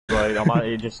like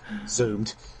it just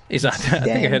zoomed. Is that? I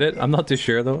think I hit it. I'm not too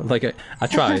sure though. Like I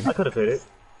tried. I could have hit it.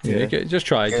 Yeah, just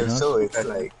tried. You know? So it's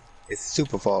like it's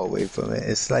super far away from it.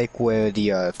 It's like where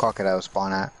the crocodile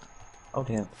spawn at. Oh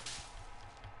damn.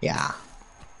 Yeah.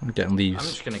 I'm getting I'm leaves.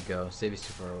 just gonna go. Savvy's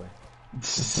too far away.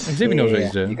 Xavier knows what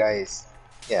he's doing. You guys.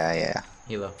 Yeah.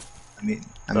 Hilo.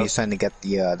 I'm just trying to get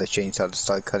the chainsaw to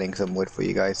start cutting some wood for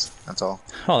you guys. That's all.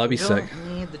 Oh, that'd be You sick.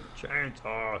 don't need the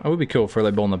chainsaw. That would be cool for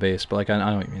like building a base, but like I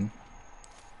know what you mean.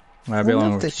 I'd I be love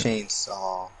along the with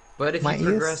chainsaw. But if My you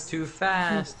progress ears- too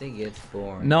fast, it gets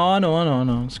boring. No.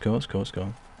 Let's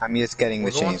go. I'm just getting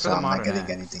We're the going for the chainsaw. I'm not modern getting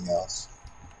axe. anything else.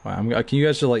 Right, can you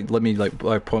guys just like let me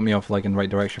like point me off like in the right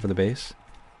direction for the base?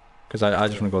 Because I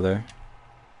just want to go there.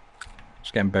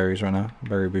 Just getting berries right now.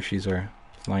 Berry bushes are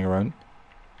lying around.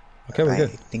 Okay, we're I good.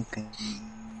 think.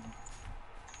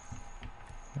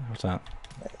 What's that?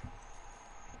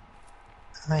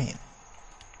 Right.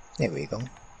 There we go.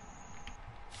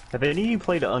 Have any of you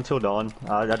played Until Dawn?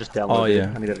 I just downloaded Oh, yeah.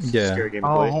 it. I need a Yeah. scary game to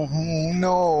play. Oh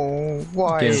no!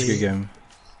 Why? Game's a good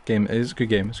game. It is a good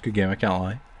game. It's a good game. I can't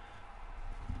lie.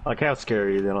 Like how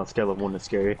scary? Then on a scale of 1 to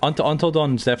scary. Until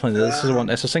Dawn's definitely. This is one.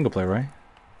 It's a single player, right?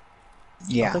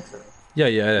 Yeah. Yeah,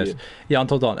 it is. Yeah,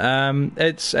 Until Dawn.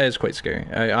 It's quite scary.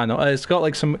 I know. It's got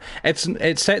like some. It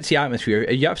sets the atmosphere.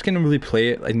 You have to kind of really play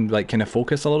it and like kind of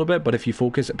focus a little bit. But if you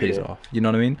focus, it pays off. You know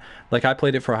what I mean? Like I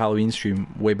played it for a Halloween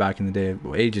stream way back in the day,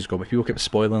 ages ago. But people kept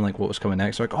spoiling like what was coming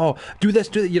next. Like, oh, do this,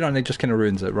 you know, and it just kind of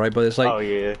ruins it, right? But it's like, Oh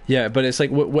yeah. yeah. But it's like,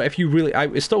 what if you really?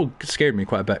 It still scared me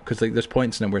quite a bit because like there's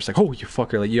points in it where it's like, oh, you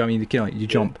fucker, like you. I mean, you kind of like you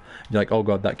jump. You're like, oh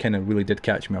god, that kind of really did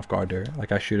catch me off guard there.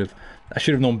 Like I should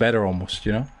have known better almost.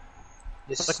 You know.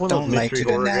 Just like one of those don't lie to mystery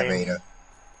the horror games. narrator.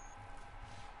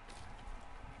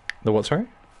 The what? Sorry. It's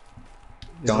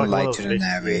Don't like one lie of to those the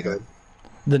mystery narrator.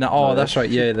 Oh, that's right.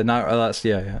 Yeah, that's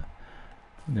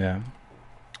yeah.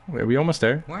 Are we almost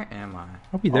there? Where am I?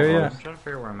 Are we there yet? I'm trying to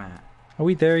figure where I'm at. Are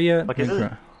we there yet? Like,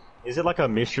 is it like a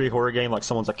mystery horror game? Like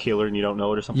someone's a killer and you don't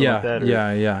know it or something Yeah, like that? Or?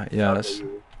 yeah.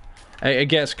 Okay. It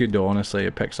gets good though. Honestly,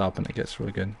 it picks up and it gets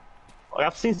really good. Like,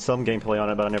 I've seen some gameplay on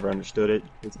it, but I never understood it.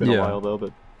 It's been Yeah. a while though.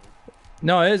 But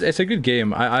No, it's a good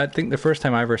game. I think the first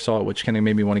time I ever saw it, which kind of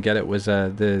made me want to get it, was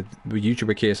the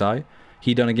YouTuber KSI.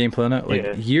 He done a gameplay on it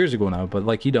like years ago now, but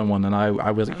like he done one, and I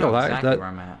was like, I know yo, exactly where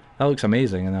I'm at. that looks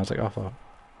amazing, and I was like, oh fuck,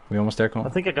 we almost there, Colin?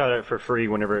 I think I got it for free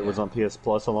whenever it was on PS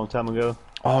Plus a long time ago.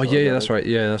 Oh So I yeah, got that's it. right.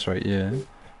 Yeah, that's right. Yeah.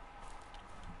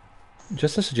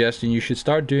 Just a suggestion: you should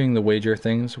start doing the wager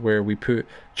things where we put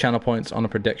channel points on a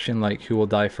prediction, like who will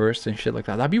die first and shit like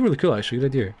that. That'd be really cool, actually.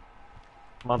 Good idea.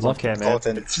 Mine's on cam, man.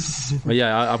 Colton. But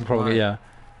yeah, I'm probably yeah.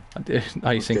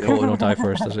 I think Colin will die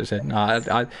first, as I said. Nah,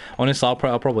 I honestly, I'll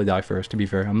probably die first. To be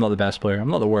fair, I'm not the best player. I'm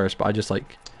not the worst, but I just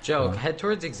like. Joe, head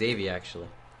towards Xavier, actually.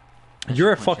 I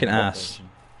You're a should point fucking you in that ass.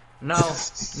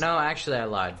 direction. No, actually, I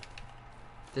lied.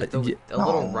 Just a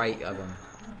little right of him.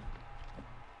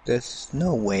 There's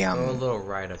no way I'm. Go a little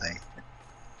right of him.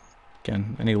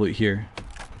 Again, any loot here?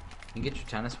 You get your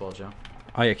tennis ball, Joe.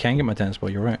 Oh, yeah, can get my tennis ball.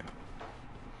 You're right.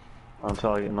 I'm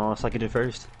telling you, honest, like I did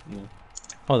first. Yeah.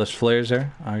 Oh, there's flares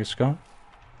there. I just got.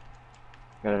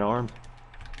 Got an arm.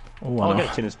 Oh, Oh, I I got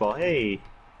know. a tennis ball. Hey,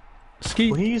 Ski.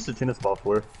 what do you use the tennis ball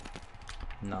for?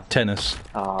 Nothing. Tennis.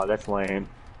 Ah, that's lame.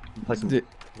 Play some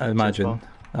I imagine ball.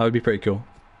 that would be pretty cool.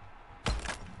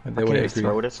 They I would can't just agree.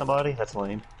 throw it at somebody. That's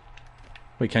lame.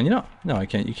 Wait, can you not? No, I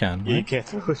can't. You can. Yeah, you Right? can't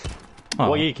throw it. Oh.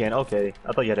 Well, yeah, you can. Okay,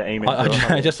 I thought you had to aim it.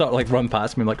 I just thought like run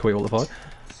past me, like wait, what the fuck?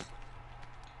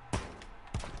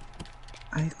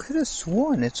 I could have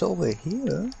sworn it's over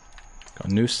here. Got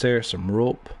a noose there, some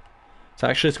rope. So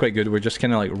actually, it's quite good. We're just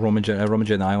kind of like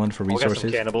rummaging the island for We got some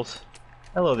resources. cannibals.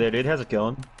 Hello there, dude. How's it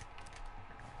going?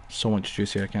 So much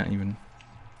juice here, I can't even.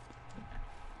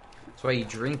 That's why you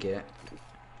drink it.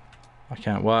 I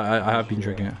can't. Well, I have been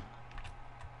drinking it.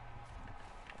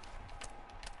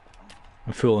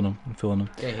 I'm fooling them.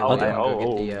 Yeah, Oh, I'm gonna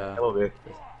go get the. hello there.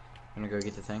 I'm gonna go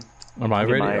get the thing. Am I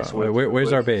Get my ready? ass Where's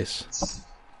whipped. our base?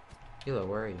 Hilo,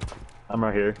 where are you? I'm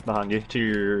right here, behind you. To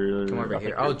your. Come over I here.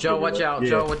 think Oh, you're- Joe, watch out. Yeah.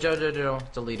 Joe.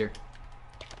 It's a leader.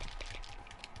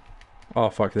 Oh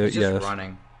fuck! He's Yeah, just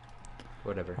running.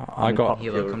 Whatever. I got.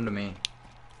 Hilo, come to me.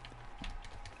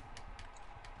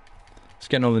 It's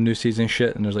getting all the new season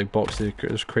shit, and there's like boxes,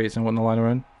 there's crates and whatnot lying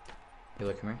around.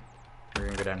 Hilo, come here. We're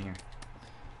gonna go down here.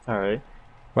 All right.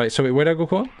 Right. So wait, where did I go,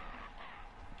 Colin?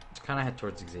 Just kind of head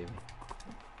towards Xavier.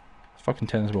 Fucking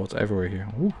tennis balls everywhere here.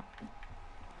 Ooh.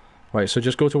 Right. So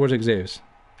just go towards Xavier's.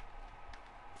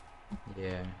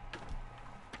 Yeah.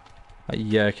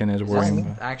 Yeah, I can is that worrying. me?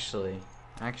 about-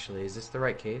 Actually, is this the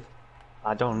right cave?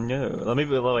 I don't know. Let me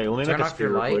Turn make a off spear your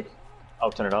real light. quick. Oh,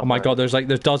 turn it off. Oh my Alright. god,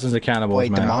 there's dozens of cannibals,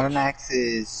 Wait, the man. mountain axe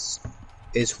is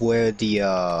where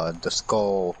the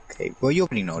skull cave. Well, you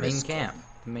already Main noticed. camp.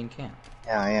 The main camp.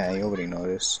 Yeah, you already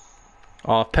noticed.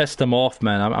 Oh, I've pissed them off,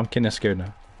 man. I'm kind of scared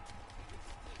now.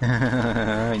 You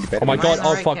better Oh my be. god, in the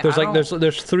oh right fuck, ca- there's I like, don't-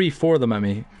 there's 3-4 of them at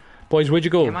me. Boys, where'd you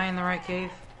go? Am I in the right cave?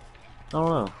 I don't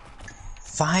know.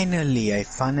 Finally, I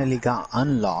finally got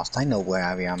unlost. I know where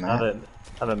I am I at.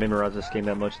 haven't memorized this game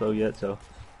that much though yet, so.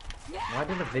 Well, I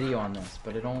did a video on this,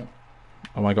 but I don't.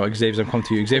 Oh my god, Xavier, I'm coming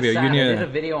to you. Xavier, It's are you sad, I did a near?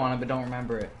 video on it, but don't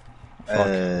remember it.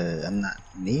 I'm not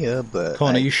near, but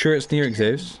Colin, are like, you sure it's near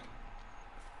Xavier's?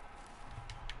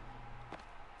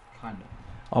 Kind of.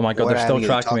 Oh my god, What they're still are you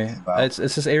tracking me. talking about? It's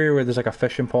this area where there's like a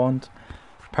fishing pond.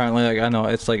 Apparently, like I know,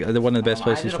 it's like one of the best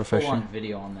places I did for a full-on fishing.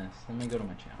 video on this. Let me go to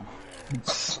my channel.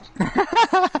 It's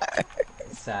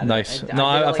sad. Nice. I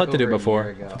No, did it, I've had to do it over a before.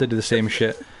 year ago. I have to do the same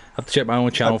shit. I have to check my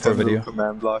own channel for a video.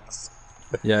 command blocks.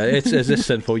 Yeah, it's this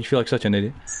sinful. You feel like such an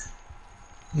idiot.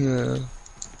 Yeah. Oh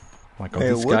my god,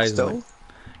 It these works guys. though. Like,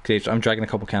 Xavier, I'm dragging a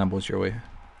couple cannibals your way.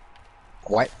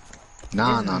 What?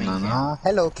 Nah, Here's the nah, main nah, camp. nah.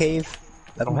 Hello, cave.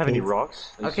 I don't have any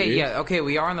rocks. Are you Okay, serious? yeah, okay,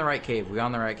 we are in the right cave. We are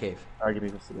in the right cave. Alright, give me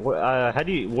this. What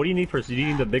do you need first? Do you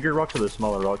need the bigger rocks or the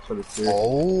smaller rocks for the sphere?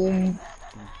 Oh,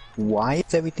 why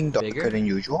is everything darker Bigger? than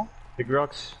usual? Big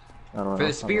rocks? I don't know. For I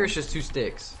the don't spear, know. it's just 2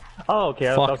 sticks. Oh, okay.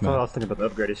 I Fuck, was man. thinking about the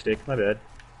upgraded stick. My bad.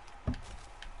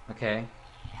 Okay.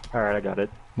 Alright, I got it.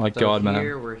 My So god, here,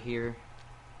 man. we're here.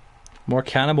 More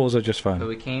cannibals are just So found.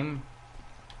 we came.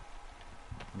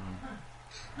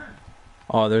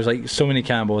 Oh, there's like so many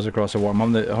cannibals across the water.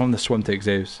 I'm on the swim to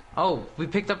Xavier's. Oh, we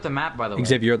picked up the map, by the way.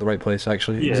 Xavier, you're at the right place,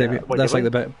 actually. Yeah, Xavier, wait, that's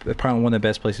did like apparently one of the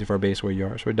best places for a base where you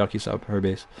are. So where Ducky set up her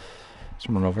base. Let's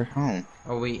run over. Oh,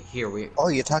 Oh, we oh,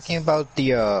 you're talking about the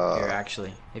here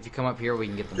actually. If you come up here, we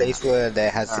can get the place map. where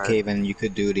that has the Alright. cave and you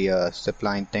could do the zip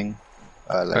line thing.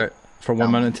 Like Alright, from one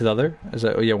down. minute to the other? Is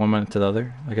that? Oh yeah, 1 minute to the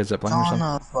other, like a zip line or son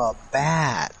something. of a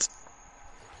bat.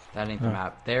 That ain't the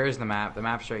map. There's the map. The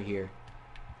map's right here.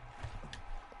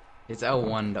 It's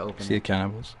L1 to open See the it.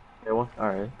 cannibals. Yeah, one?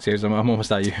 Alright. Xavier's, I'm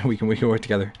almost at you. We can work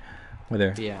together. We're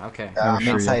there. Yeah, okay. I'm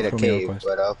sure inside you a put me on cave, quest.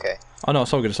 but okay. Oh no,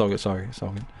 it's all good. It's all good. Sorry, it's all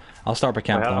good. I'll start by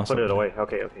camp. Wait, then, I'll I'll put it start- away.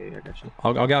 Okay, I got you.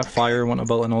 I'll get a fire, want a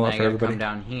bullet, and all Now that you for gotta everybody. come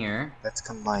down here. Let's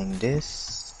combine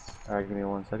this, Alright, give me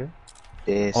 1 second.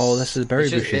 this. Oh, this is berry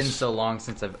It's just been bushes. so long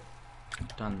since I've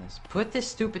done this. Put this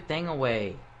stupid thing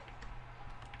away.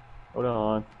 Hold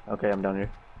on. Okay, I'm down here.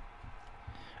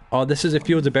 Oh, this is the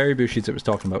fields of berry bushes it was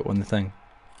talking about on the thing.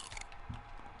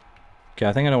 Okay,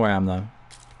 I think I know where I am now.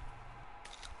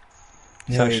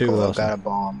 It's There actually you go. I Wilson. got a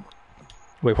bomb.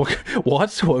 Wait, what?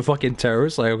 What? What fucking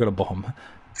terrorist? Like, I've got a bomb.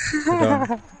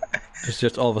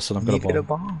 just all of a sudden, I've You got get a a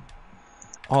bomb. bomb.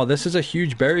 Oh, this is a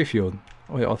huge berry field.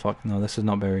 Oh, wait, oh fuck, no, this is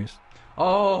not berries.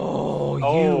 Oh, you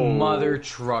Oh. mother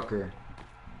trucker.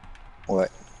 What?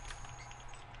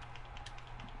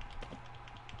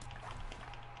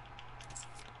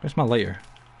 Where's my lighter?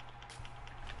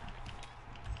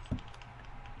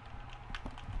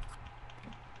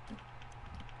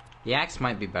 The axe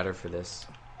might be better for this.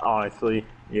 Honestly,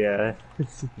 yeah.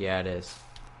 Yeah, it is.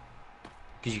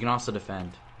 Because you can also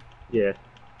defend. Yeah.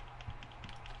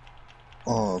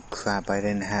 Oh crap! I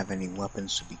didn't have any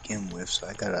weapons to begin with, so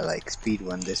I gotta like speed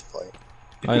run this part.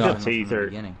 I know. Put some teeth From the or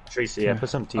beginning. Tracy, yeah, put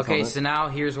some teeth Okay, on so now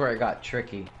here's where it got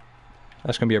tricky.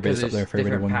 That's gonna be our Because base up there's there for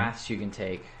everybody different wondering. paths you can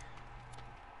take.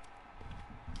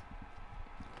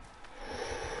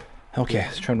 Okay,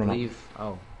 let's try and run up. Leave.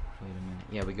 Oh, wait a minute.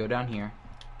 Yeah, we go down here.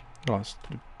 Oh, it's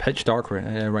pitch dark right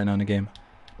now in the game.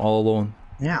 All alone.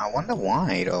 Yeah, I wonder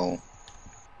why though.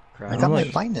 Crap. I got my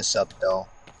like- blindness up though.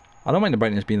 I don't mind the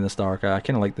brightness being this dark. I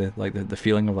kind of like the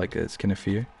feeling of like it's kind of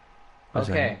fear. What's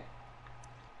that? Okay.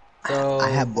 So I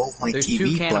have both my there's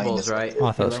TV 2 cannibals, blindness. right? Oh,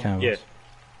 I thought it was Philo? cannibals.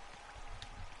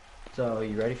 Yeah. So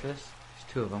you ready for this?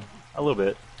 There's 2 of them. A little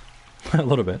bit. A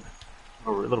little bit.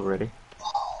 A little ready.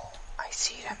 Oh, I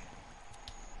see them.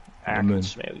 I moon. can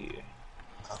smell you.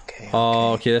 Okay.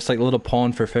 Oh, okay. That's like a little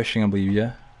pond for fishing, I believe.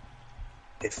 Yeah.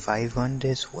 If I run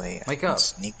this way, I Wake can up.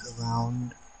 sneak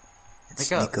around. And Wake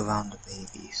sneak up. around the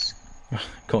babies.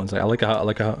 Colin's like, I like a hut. I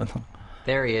like a hut.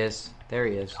 There he is. There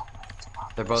he is.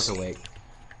 They're both awake.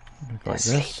 Like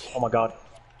this. Oh my god.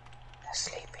 They're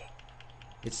sleeping.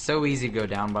 It's so easy to go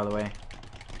down, by the way.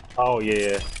 Oh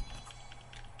yeah.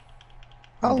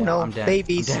 Oh dead, no, I'm dead,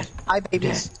 babies! I'm dead, Hi,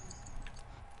 babies!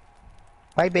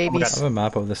 Bye, babies! I have a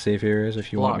map of the safe areas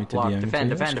if you want me to Block, DM. defend,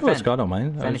 to. defend, Let's go, let's defend. go, I don't mind.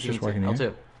 I Defend was if you just need working to.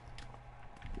 here. L2.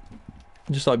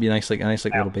 I just thought it'd be nice, like a nice Ow.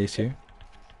 little base here.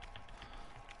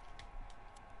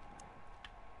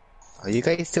 Are you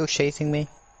guys still chasing me?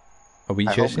 Are we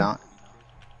I hope chasing? not.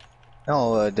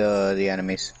 No, the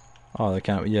enemies. Oh, they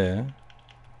can't. Yeah.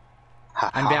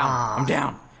 I'm down. I'm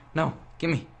down. No, give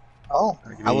me. Oh,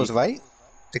 I was right.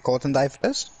 The Colton died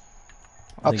first.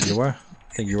 I think you were.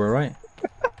 I think you were right.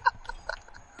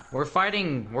 We're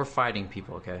fighting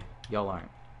people, okay? Y'all aren't.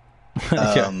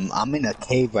 I'm in a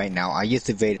cave right now. I just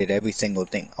evaded every single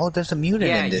thing. Oh, there's a mutant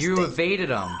Yeah, in this you thing. evaded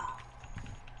them.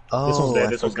 Oh, This one's dead. I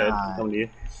This one's dead. forgot. Coming to you.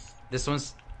 This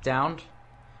one's downed.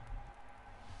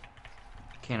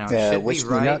 Okay, now Yeah, it should which be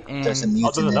right one? There's a and... Oh,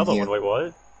 mutant there's in another here. one. Wait,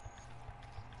 what?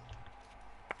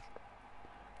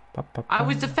 I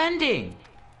was defending!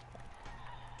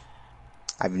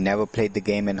 I've never played the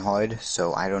game in hard,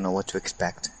 so I don't know what to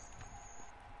expect.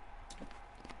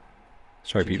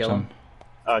 Sorry, Did you peeps. kill him?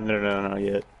 No, not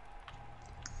yet.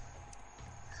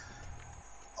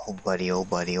 Oh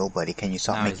buddy, can you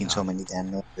stop No, he's making not. so many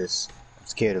damn noises? I'm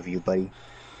scared of you, buddy.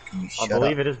 Can you I shut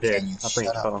believe up? it is dead. Can you I think.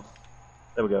 shut Hold up? on.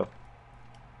 There we go.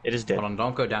 It is dead. Hold on,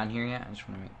 don't go down here yet. I just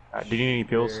want to make Alright, do you need any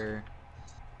pills? sure-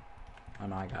 Oh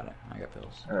no, I got it. I got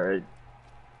pills. Alright.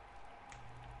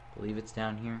 Believe it's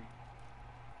down here.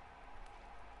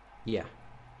 Yeah.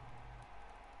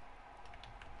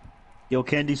 Yo,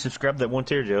 Candy, subscribe that one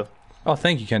tier, Joe. Oh,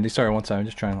 thank you, Candy. Sorry, one second. I'm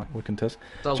just trying to like look into this.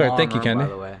 It's a Sorry, long thank you, run, Candy. by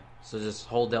the way. So just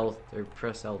hold L or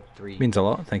press L3. Means a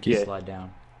lot. Thank you. Yeah. Slide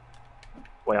down.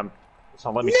 Wait, it's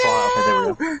not letting me slide. Okay,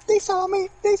 there we go. They saw me!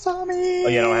 They saw me! Oh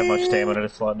yeah, I don't have much stamina to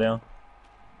slide down.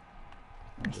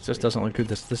 It just doesn't look good.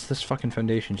 This fucking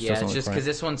foundation just Yeah, doesn't it's look just right. because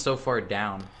this one's so far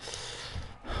down.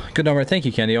 Good number. Thank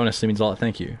you, Candy. Honestly, means a lot.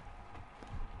 Thank you.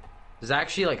 There's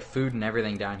actually like food and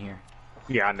everything down here.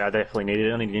 Yeah, I definitely need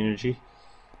it. I need energy.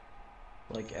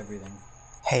 Like everything.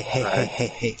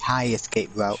 Hey, high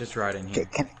escape route. It's just right in here.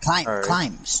 Climb, Alright.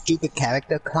 climb, stupid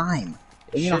character, climb.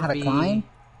 It You know should how to be- climb?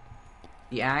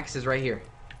 The axe is right here.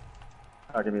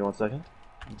 Alright, give me 1 second.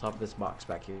 On top of this box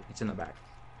back here. It's in the back.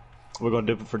 We're gonna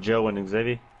do it for Joe and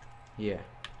Xavier. Yeah.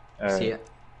 Alright. See it?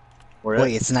 Where at?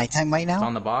 Wait, it's nighttime right It's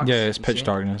on now? the box. Yeah, it's You see pitch it?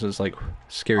 darkness. It's like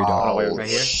scary dark. Oh, wait, Right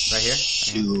here? Right here?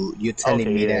 Shoot, you're telling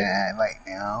Okay, me yeah. that right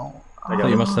now? I Oh, got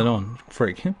you it. must have known.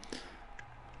 Freak.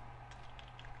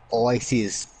 All I see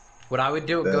is... What I would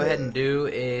go ahead and do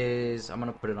is I'm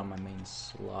gonna put it on my main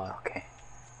slot. Okay.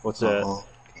 What's that? Uh-oh.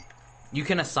 You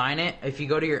can assign it if you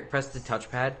go to your press the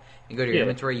touchpad and go to your Yeah.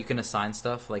 inventory. You can assign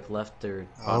stuff like left or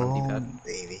bottom Oh, D-pad.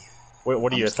 baby.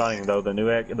 What are you I'm assigning though? The new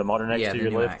axe, the modern axe Yeah, to the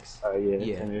your new left? axe. Oh yeah.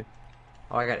 Yeah. same here.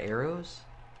 Oh, I got arrows.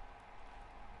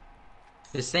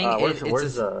 This thing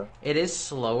it is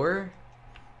slower,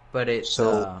 but it's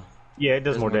So- Yeah, it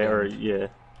does There's more more damage. damage. Yeah.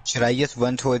 Should I just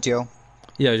run towards you?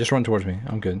 Yeah, just run towards me.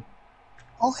 I'm good.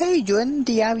 Oh, hey, you're in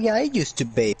the area I used to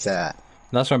base at.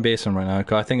 That's where I'm basing right now.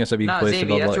 'Cause I think it's a big no, place to Xavier,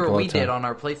 build that's like what a lot we of did time. on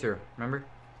our playthrough. Remember?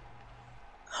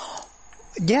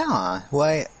 Yeah,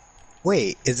 why?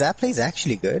 Wait, is that place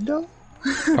actually good though?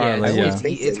 Apparently, yeah,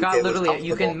 yeah. it's got It was literally.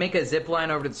 You can comfortable. make a zip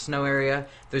line over to the snow area.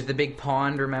 There's the big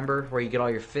pond. Remember where you get all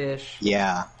your fish?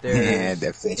 Yeah, There's,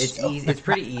 the fish. It's though. easy. It's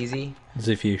pretty easy.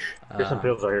 The fish. Here's some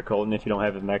pills out here, Colton, if you don't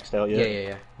have it maxed out Yeah,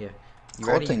 yet. yeah. You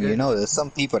ready? Colton, You you good? know, there's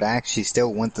some people that actually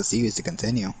still want the series to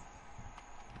continue.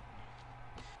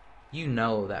 You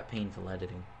know that painful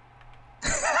editing.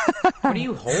 What are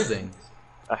you holding?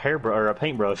 A hairbrush or a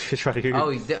paintbrush. It's right here.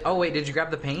 Oh wait, did you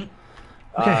grab the paint?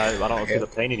 I don't see the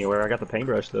paint anywhere. I got the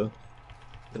paintbrush though.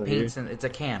 The Right here. paint's in, it's a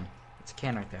can. It's a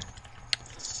can right there.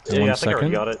 Yeah, One I think I already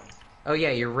second. got it. Oh yeah,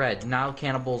 you're red. Now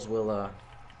cannibals will you're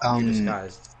Um,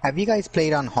 disguised. have you guys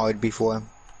played on hard before?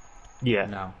 Yeah.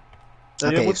 No.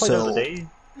 Okay, we played the so- other day.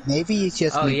 Maybe it's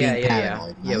just Oh me yeah, being yeah,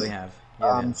 paranoid. yeah. Yeah, we right? have.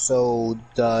 Yeah, we have. So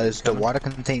does the Coming. water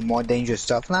contain more dangerous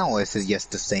stuff now, or is it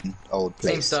just the same old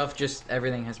place? Same stuff, just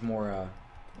everything has more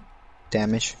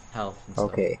Damage. health. And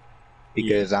stuff. Okay,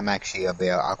 because I'm actually a bit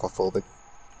aquaphobic.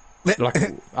 Like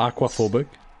aquaphobic.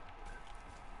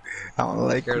 I don't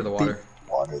like Scared of the deep water.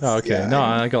 waters. Oh, okay. Yeah, No,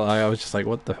 I was just like,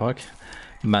 what the fuck?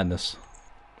 Madness.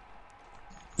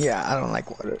 yeah, I don't like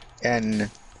water, and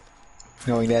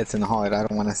knowing that's in hard, I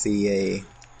don't want to see a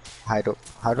Down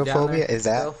hydrophobia. there? Is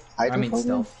that Stealth? hydrophobia? I mean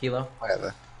stealth. Hilo,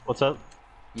 Whatever. What's up?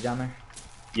 you down there?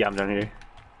 Yeah, I'm down here.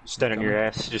 Standing on your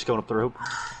ass, just going up the rope.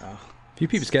 Oh. Few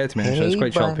people scared to me, actually. It's Hey,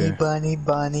 quite sharp bunny, here. bunny,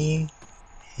 bunny.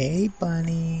 Hey,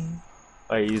 bunny.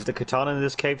 Wait, is the katana in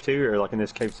this cave too, or like in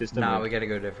this cave system? Nah, or- we gotta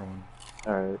go a different one.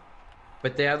 Alright.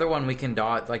 But the other one we can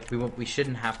dodge. Like we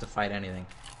shouldn't have to fight anything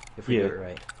if we Yeah. do it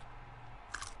right.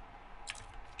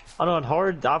 I know on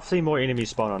hard, I've seen more enemies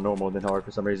spawn on normal than hard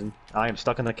for some reason. I am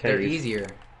stuck in the cave. They're easier.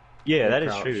 Yeah, They that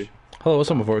is crouch. true. Hello, what's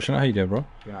up, unfortunate? How you doing, bro?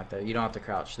 You're not there. You don't have to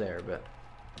crouch there, but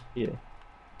Yeah.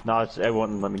 No, it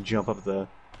wouldn't let me jump up the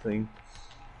thing.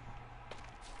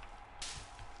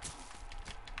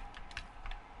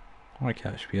 I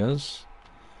catch PS.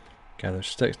 Gather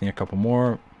sticks. Need a couple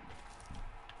more.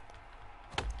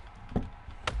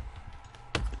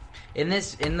 In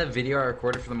the video I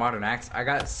recorded for the Modern Axe, I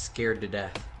got scared to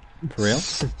death. For real?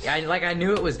 Yeah, I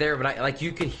knew it was there, but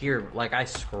you could hear, like, I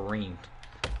screamed.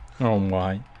 Oh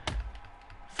my.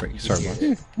 Freak. Sorry about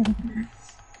that.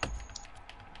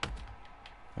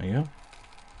 There you go.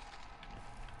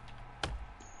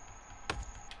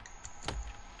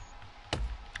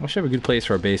 I should have a good place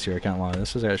for a base here, I can't lie.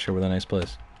 This is actually a really nice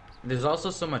place. There's also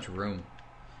so much room,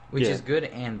 which is good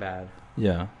and bad.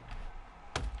 Yeah.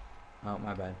 Oh,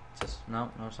 my bad. It's just, no,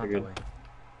 it's not You're that way.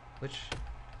 Which,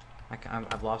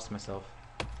 I've lost myself.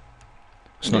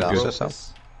 It's not lost good.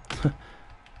 yourself?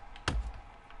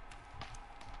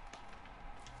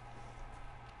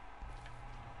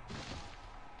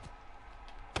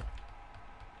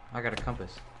 I got a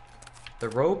compass. The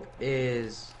rope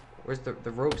is... Where's the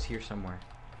rope's here somewhere?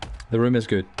 The room is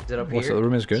good. Is it up What's here? it? The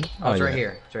room is good? Oh, it's right yeah.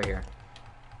 here. It's right here.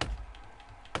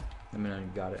 Let me know you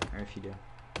got it, or if you do.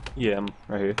 Yeah, I'm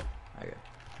right here. Okay.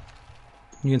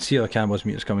 You can see the cannibals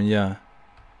mutants coming, yeah.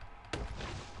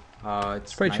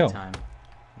 It's pretty chill. nighttime.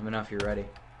 Let me know if you're ready.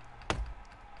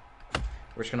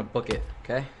 We're just gonna book it,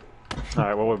 okay?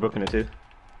 Alright, well, we're booking it too.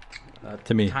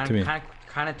 To me.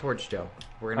 Kind of towards Joe.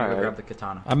 We're gonna go Alright. grab the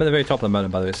katana. I'm at the very top of the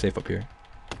mountain, by the way. It's safe up here.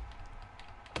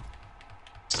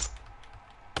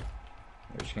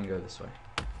 We're just gonna go this way.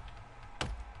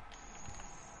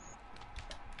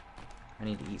 I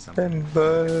need to eat something.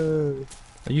 Timber.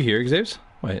 Are you here, Xavier?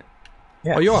 Wait.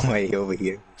 Yeah. Oh, you are? Way over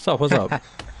here. Stop, what's up?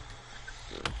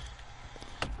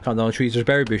 Calm down, trees. There's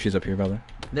berry bushes up here, brother.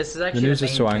 This is The actually news the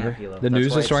is main so camp, angry. Hilo. The That's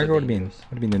news why is so it's angry? What do you mean? dangerous. What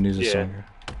do you mean the news is so Yeah. angry?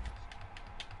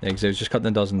 Yeah, Xavier, just cut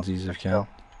the dozens of these if you can. Oh.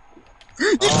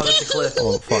 Oh, that's a cliff.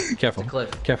 Oh, fuck. Careful. It's a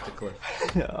cliff. Careful. It's a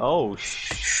cliff. Oh, Yeah.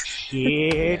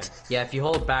 shit. Yeah, if you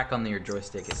hold back on your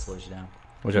joystick, it slows you down.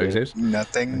 Watch out, Xavier.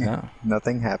 Nothing. Yeah.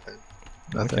 Nothing happened.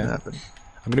 Nothing Okay. happened.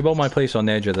 I'm gonna build my place on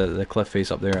the edge of the cliff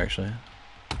face up there, actually.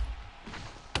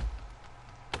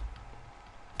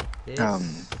 This...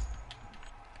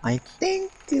 I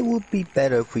think it would be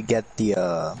better if we get the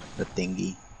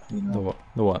thingy. You The know, what?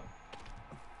 The what?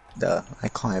 I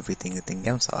call everything a thingy.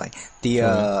 I'm sorry.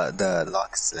 Sorry. The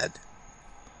lock sled.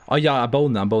 Oh, yeah, I'm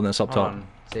building it. I'm building this up Hold top. on,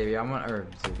 Xavier,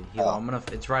 Hilo, I'm gonna...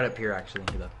 It's right up here, actually,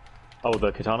 Hilo. Oh,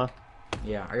 the katana?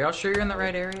 Yeah, are y'all sure you're in the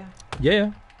right area?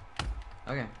 Yeah.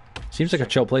 Okay. Seems like a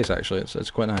chill place, actually.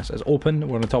 It's quite nice. It's open.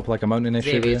 We're on the top of like a mountain-ish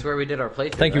Xavier, area. it's where we did our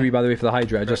playthrough, Thank you, right? Ree, by the way, for the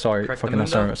Hydra. I just saw it. Correct Fucking the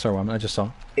sorry, I just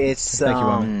saw. It's Thank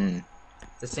you,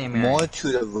 The same area. more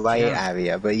to the right Yeah.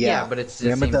 area, but yeah. Yeah, but it's the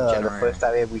remember same the general first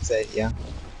area we said, yeah.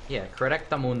 Yeah,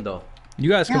 correcta mundo. You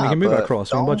guys can, we Yeah, can move it but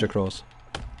across. We can don't- budge across.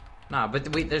 Nah, but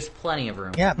there's plenty of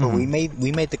room. Yeah, but Mm-hmm.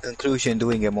 we made the conclusion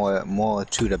doing it more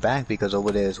to the back because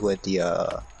over there is where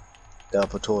the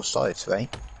patrol starts,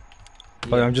 right?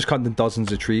 But Yeah. I'm just cutting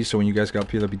dozens of trees, so when you guys get up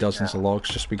here, there'll be dozens of logs.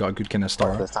 Just we got a good kind of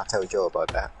start. Let's not tell Joe about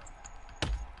that.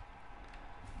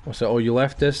 What's it? Oh, you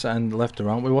left this and left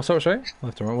around. Wait, what's that? Sorry,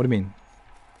 left around. What do you mean?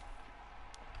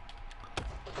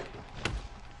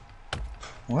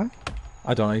 What?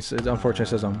 I don't know. It's unfortunate.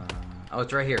 It says Oh,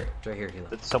 it's right here. It's right here, Hilo.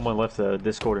 Someone left the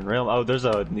Discord and Realm. Oh, there's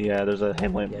a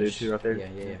headlamp dude sh- too right there.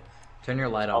 Yeah. Turn your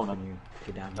light off no. when you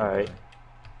get down here. Alright. by the way.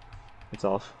 It's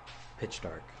off. Pitch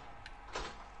dark.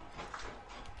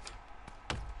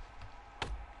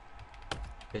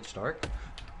 Pitch dark?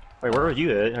 Wait, where are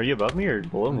you at? Are you above me or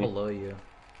below I'm me? below you.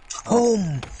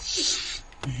 Home.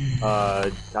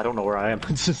 I don't know where I am.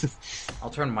 I'll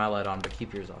turn my light on, but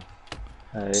keep yours off.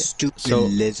 Alright. Stupid So-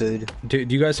 lizard. do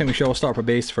you guys think we should all start up a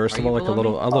base first Are of you all, like a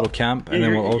below little me? camp, and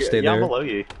then we'll all stay yeah, I'm there, below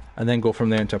you. and then go from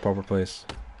there into a proper place?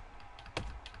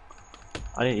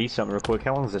 I need to eat something real quick.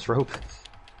 How long is this rope?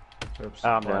 Oops,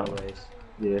 I'm far down. ways.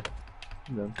 Yeah.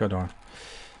 I'm done. Good on.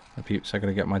 My peeps, I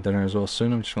gotta get my dinner as well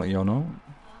soon. I'm just gonna let y'all know.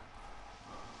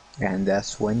 And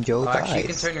that's when Joe Oh, dies. actually, you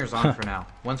can turn yours on for now.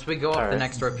 Once we go up the Alright.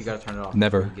 next rope, you gotta turn it off.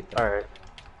 Never. before you get there. Alright.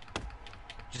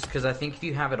 Just because I think if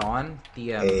you have it on,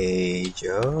 the Hey,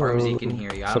 Joe. Armsy can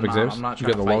hear you. Sup, I'm not Xavier? trying You got to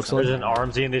the fight log someone. There's an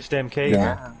Armsy in this damn cave.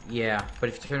 Yeah. Yeah, but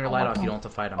if you turn your light off, you don't have to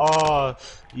fight him. Oh,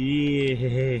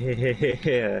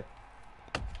 yeah.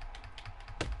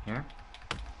 Here,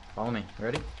 follow me.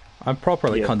 Ready? I'm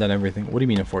properly Yeah. cutting down everything. What do you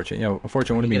mean, unfortunate? Yeah,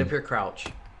 unfortunate. What do you Get mean? up here, crouch.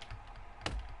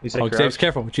 You said Oh, crouch? Xavier's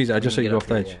careful. Jeez, I just saw When you get go up off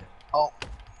the here, edge. yeah. Oh,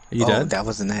 Are you oh, dead? that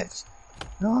was an edge.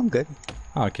 No, I'm good.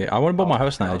 Oh, okay, I want to build my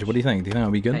house now. crouch. What do you think? Do you think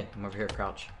it'll be good? Hey, I'm over here,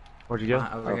 crouch. Where'd you go?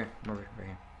 Over Oh. here. I'm over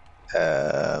here.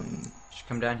 Just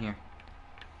come down here.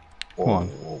 Come on.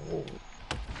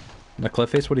 The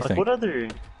cliff face. What do you Like,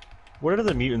 think? what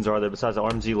other mutants are there besides the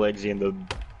Armsy, Legsy, and the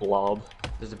Blob?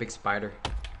 There's a big spider.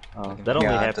 That only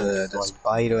Yeah, happens. the like,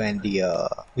 spider and the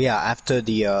after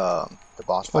the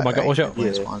boss fight. Oh my God, right? watch out. When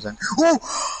it Yeah. spawns in. Oh!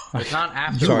 It's not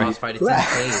after Sorry. the boss fight. It's in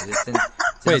caves. It's in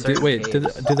Wait, certain wait. Do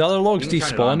caves. the other logs You can turn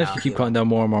it despawn on if now you if keep you cutting like. down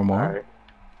more and more and more? Alright.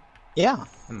 Yeah,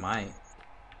 It might.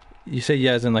 You say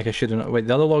yeah, as in like I shouldn't. Wait,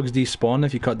 the other logs despawn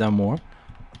if you cut down more?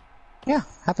 yeah,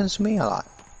 happens to me a lot.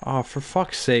 Oh, for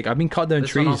fuck's sake! I've been cutting down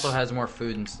This one trees. also has more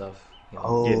food and stuff. You know.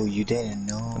 Oh, Yeah. you didn't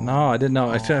know. No, I didn't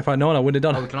know. If I'd known, I wouldn't have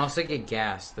Oh, done we it. can also get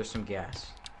gas. There's some gas.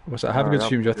 What's that? Have a good Alright,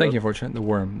 stream, I'll Joe. pick it Thank up. you for watching. The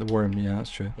worm. Yeah, that's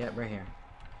true. Yeah, right here.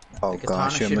 Oh The katana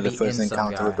gosh, should remember the be first in some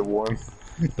encounter guy. with the worm?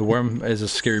 The worm is a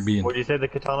scary being. What did you say the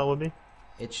katana would be?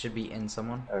 It should be in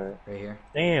someone. Alright. Right here.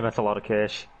 Damn, that's a lot of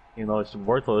cash. You know, it's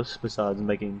worthless besides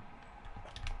making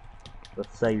the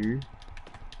sayer.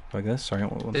 Like this. Sorry.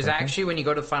 One There's second. actually, when you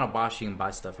go to the final boss, you can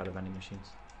buy stuff out of vending machines.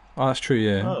 Oh, that's true.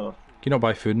 Yeah. Oh. Can you not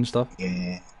buy food and stuff?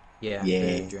 Yeah. Yeah,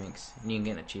 Yeah. food, drinks. And you can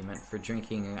get an achievement for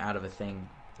drinking out of a thing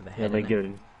with a Yeah, head let me in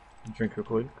it. get a drink real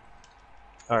quick.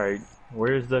 Alright,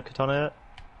 where's the katana at?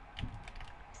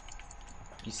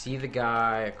 You see the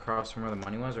guy across from where the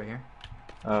money was, right here?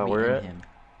 Should be Where in at? him.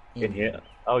 In here.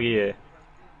 Oh, yeah.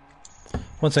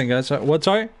 One second, guys. What?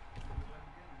 Sorry.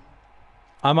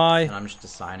 Am I? And I'm just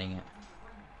assigning it.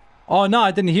 Oh no,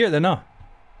 I didn't hear it. Then no.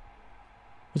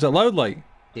 Was it loud? Like?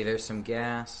 See, there's some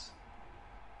gas.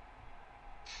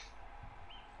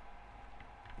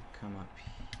 Come up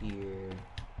here.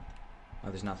 Oh,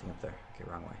 there's nothing up there. Okay,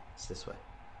 wrong way. It's this way.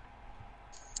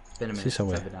 It's been a minute this since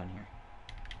way. I've been down here.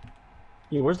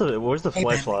 Yeah, where's the Hey,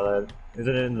 man. flashlight at? Is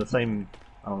it in the same?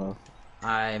 I don't know.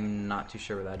 I'm not too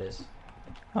sure where that is.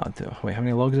 Oh, wait, how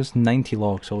many logs is this? 90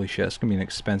 logs. Holy shit, it's gonna be an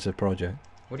expensive project.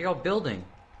 What are y'all building?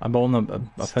 I'm building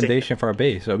a foundation for our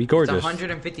base. It'll be It's gorgeous.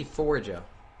 154, Joe.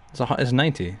 It's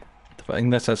 90. I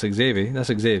think that's Xavier. That's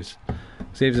Xavier's.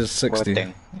 Xavier's is 60. What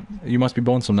thing? You must be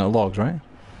building some little logs, right?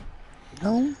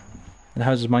 No, And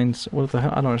how's mine's? What the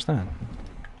hell? I don't understand.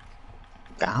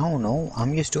 I don't know.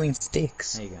 I'm just doing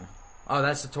sticks. There you go. Oh,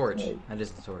 that's the torch. That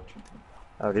is the torch.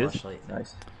 Oh, it is? Flashlight thing.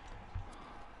 Nice.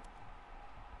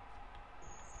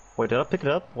 Wait, did I pick it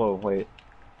up? Whoa, wait.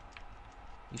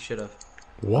 You should have.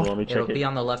 Hold on, let me check It'll it. be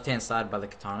on the left-hand side by the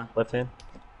katana. Left hand?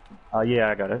 Yeah,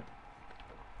 I got it.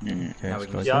 Okay, Now we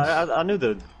so can like just- Yeah, this. I knew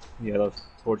the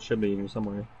torch should be in here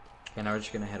somewhere. Okay, now we're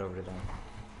just gonna head over to them.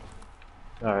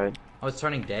 Alright. Oh, it's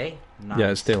turning day? Nice.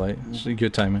 Yeah, it's daylight. It's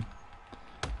good timing.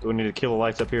 Do we need to kill the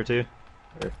lights up here too?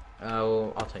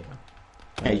 Oh, I'll take them.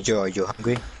 Hey Joe, are you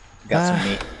hungry? Got some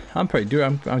meat. I'm pretty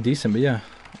good. I'm decent, but yeah,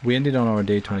 we ended on our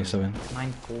day 27.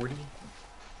 940?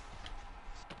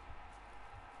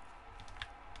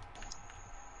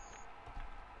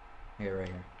 Here, right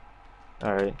here.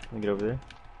 Alright, let me get over there.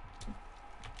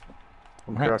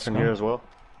 I'm Alright, crouching so- here as well.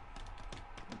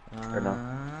 Uh,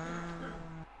 no?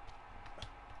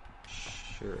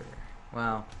 Sure.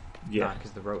 Well, Yeah.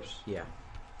 because the ropes. Yeah.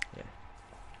 Yeah.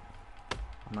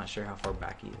 I'm not sure how far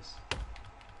back he is.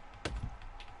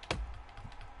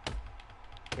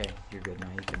 Okay, you're good now.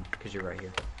 You can, because you're right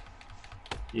here.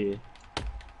 Yeah.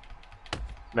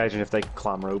 Imagine if they could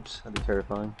climb ropes. That'd be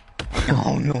terrifying.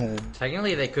 Oh no.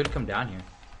 Technically, they could come down here.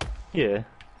 Yeah.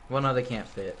 Well, no, they can't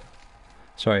fit.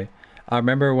 Sorry, I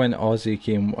remember when Ozzy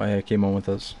came on with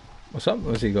us. What's up?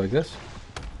 Was he go like this?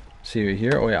 See right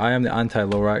here. Oh yeah, I am the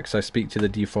anti-Lorax. I speak to the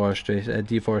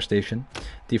deforestation.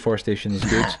 Deforestation is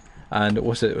good. And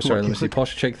what's it? Sorry, let me see.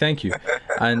 Posture check. Thank you.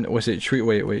 And was it tree?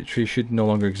 Wait. Trees should no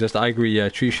longer exist. I agree. Yeah,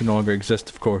 trees should no longer exist.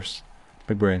 Of course.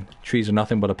 Big brain. Trees are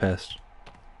nothing but a pest.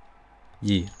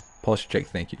 Yee. Posture check.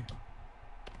 Thank you.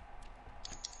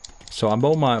 So I'm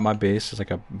building my base. It's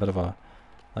like a bit of a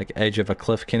like edge of a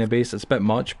cliff kind of base. It's a bit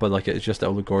much, but like it's just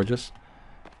it'll look gorgeous.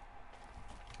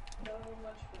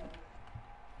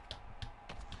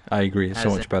 I agree. It's so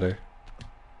As much in- better.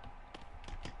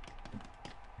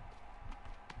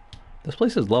 This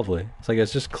place is lovely. It's like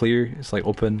it's just clear. It's like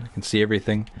open. I can see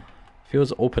everything.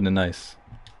 Feels open and nice.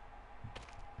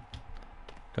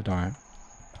 God darn.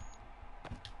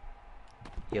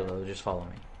 Yellow, just follow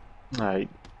me. Alright.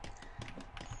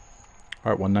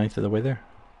 Alright, 1/9 of the way there.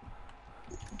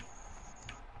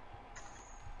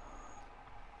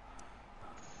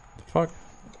 The fuck?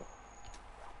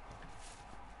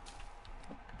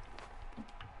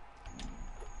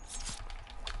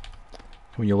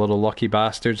 Come on, you little lucky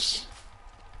bastards.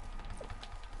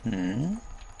 Hmm?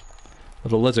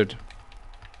 Little lizard.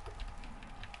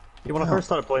 Yeah, when I first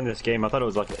started playing this game, I thought it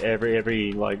was like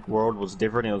every like world was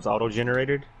different. It was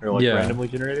auto-generated or like Yeah. randomly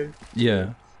generated.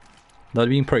 Yeah. That'd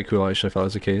be pretty cool actually if that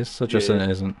was the case. So just Yeah. it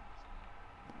isn't.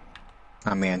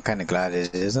 I mean, I'm kind of glad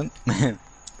it isn't.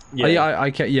 Yeah. Yeah,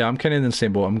 I can, yeah, I'm kind of in the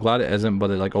same boat. I'm glad it isn't, but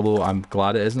like, although I'm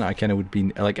glad it isn't, I kind of would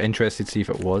be like interested to see if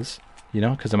it was, you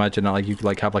know, because imagine that like you could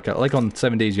like have like a like on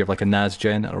 7 days you have like a NAS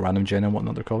gen, a random gen, and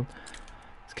whatnot they're called.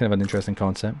 It's kind of an interesting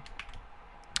concept.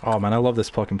 Oh man, I love this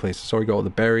fucking place. It's already got all the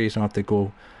berries. I don't have to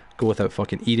go without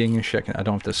fucking eating and shit. I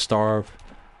don't have to starve.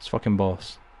 It's fucking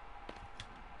boss.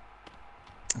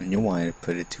 And you wanted to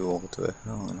put it too old to it.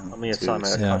 Oh, no. Let me assign my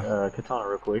katana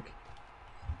real quick.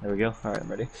 There we go. All right, I'm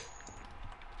ready.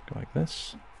 Go like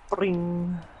this.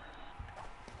 Bring.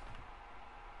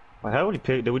 Wait, how would he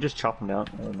pick? Did we just chop them down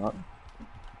or not?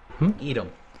 Eat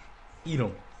them. Eat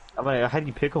them. I mean, how do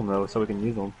you pick them though, so we can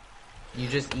use them? You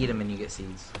just eat them and you get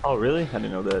seeds. Oh, really? I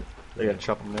didn't know that. They gotta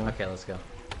chop them down. Okay, let's go.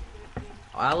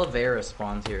 Aloe vera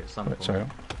spawns here at some point. Sorry.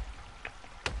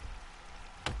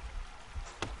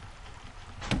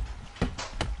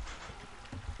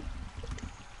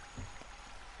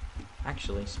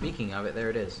 Actually, speaking of it, there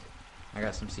it is. I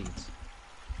got some seeds.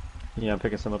 Yeah, I'm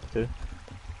picking some up too.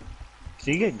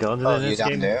 So you get guns in Oh, this you game?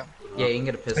 down there? Yeah, you can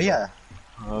get a Oh, pistol. yeah.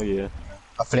 Oh yeah.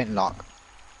 A flintlock.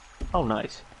 Oh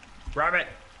nice. Rabbit!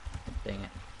 Dang it.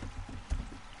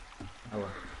 Oh well.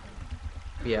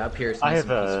 Yeah, up here it's I nice have,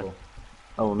 and peaceful.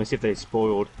 Oh, let me see if they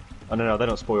spoiled. Oh no, they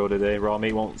don't spoil today. Raw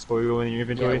meat won't spoil in your Yeah,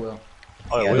 inventory. it will.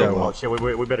 Oh, Yeah, we they will. will. Oh, shit,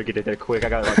 we better get it there quick. I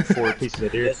got like 4 pieces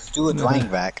of deer. Just do a drying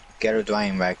rack. Get a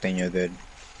drying rack, then you're good.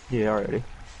 Yeah, already.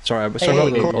 Sorry, Hey, all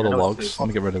hey, the no, logs. Let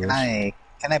me get rid of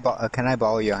those. Can I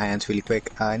borrow your hands really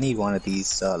quick? I need one of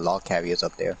these log carriers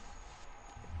up there.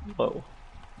 Whoa.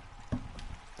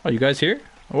 Oh, you guys here?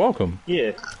 Welcome.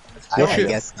 Yeah. I shit.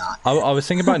 guess not. I was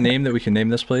thinking about a name that we can name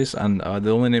this place, and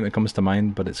the only name that comes to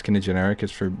mind, but it's kind of generic,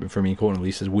 is for me quoting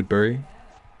Elise, is Woodbury.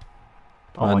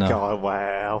 Oh I my know. god,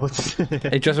 wow.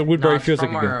 It just No, Woodbury it's feels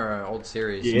from like a good, our old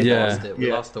series. Yeah. We Yeah. lost it. We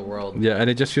Yeah. lost the world. yeah, and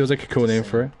it just feels like a cool name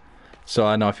for it. So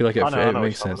I know, I feel like it, I know it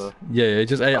makes some of sense. the- Yeah, it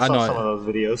just I I saw some know. of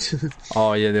those videos.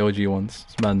 Oh yeah, the OG ones.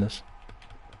 It's madness.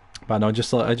 But no, I just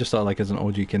thought like as an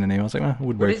OG kind of name. I was like, What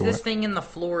Woodbury is could this work. thing in the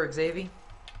floor, Xavier?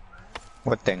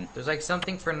 What thing? There's like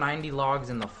something for 90 logs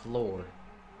in the floor.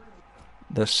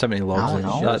 There's 70 logs. I in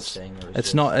don't it. know. That's Thing, or is it's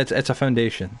this- not. It's a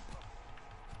foundation.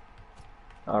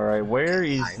 Alright, where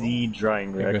is the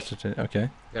drying rack? Okay.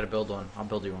 Gotta build one. I'll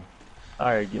build you one.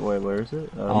 Alright, wait, where is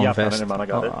it? I'll Yeah, I found it. invest. Never mind, I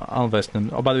got it. I'll invest in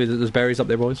them. Oh, by the way, there's berries up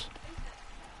there, boys.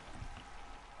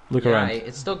 Look Yeah, around.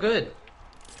 it's still good.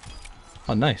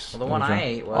 Oh, nice. Well, the one Look I around.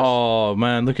 ate was. Oh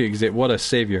man, look at Xavier. What a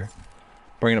savior.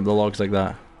 Bringing up the logs like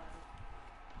that.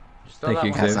 Just throw thank that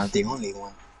you, one That's Xavier. not the only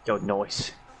one. Yo,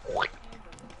 noise.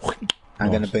 I'm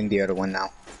gonna Nice. bring the other one now.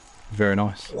 Very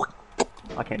nice.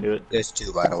 I can't do it. There's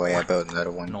two, by the way. I built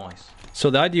another one. Nice. So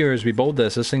the idea is we build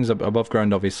this. This thing's above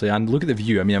ground, obviously, and look at the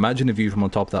view. I mean, imagine the view from on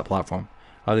top of that platform.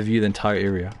 How the view of the entire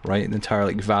area, right? The entire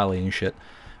like valley and shit,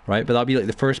 right? But that'll be like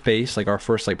the first base, like our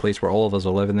first like place where all of us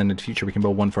will live, and then in the future we can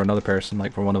build one for another person,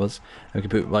 like for one of us, and we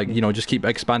can put like just keep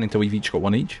expanding till we've each got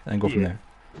one each, and go from Yeah. there.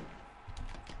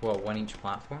 Well, one each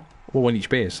platform? Well, one each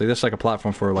base. Like this is like a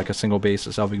platform for like a single base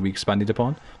itself. We can be expanded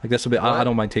upon. Like this will be. I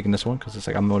don't mind taking this one because it's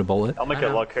like I'm going to bolt it. I'll make I a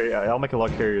know. log carrier. I'll make a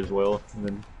log carrier as well. And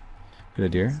then, Good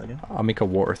idea. Second. I'll make a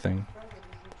water thing.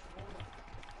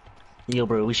 yo,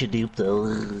 bro, we should dupe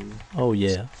though. Oh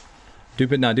yeah.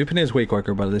 Duping is way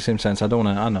quicker, but at the same sense, I don't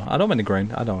want to. I know. I don't mind the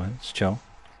grind. I don't want. It's chill.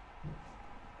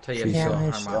 Tell you Yeah,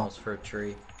 200 sure. miles for a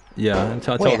tree. Yeah.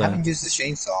 Until Wait, I then. haven't used the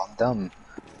chainsaw. I'm dumb.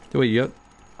 Wait, you.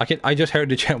 I just heard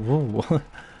the chat. Whoa.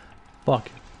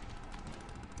 Fuck.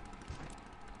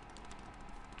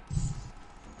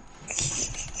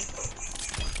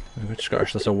 We just got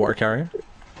ourselves a water carrier.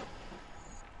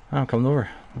 I'm coming over.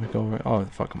 Let me go over. Oh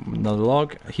fuck! Another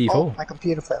log. Heave Oh, ho. my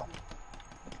computer fell.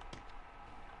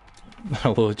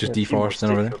 Although just Yeah, a few more deforesting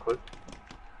over sticks there. real quick.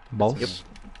 Balls. Yep.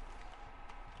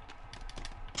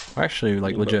 We're actually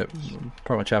like legit,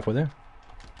 pretty much halfway there.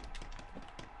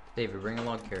 David, bring a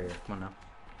log carrier. Come on now.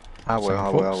 I will, Some I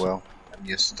will, I folks. will. I'm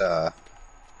just,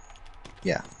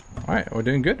 yeah. All right, we're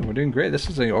doing good. We're doing great. This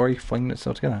is like already flinging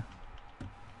itself together.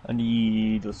 I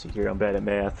need. Let's see here. I'm bad at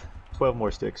math. 12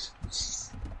 more sticks.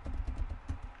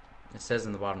 It says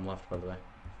in the bottom left, by the way.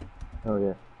 Oh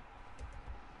yeah.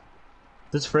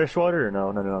 This fresh water or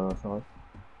no? No, it's not.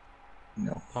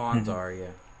 No. Ponds are, yeah.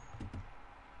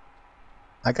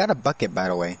 I got a bucket, by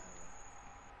the way.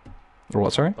 Or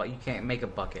what? Sorry. But you can't make a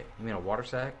bucket. You mean a water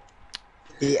sack?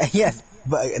 Yeah, yes,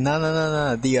 but no.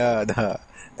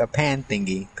 The pan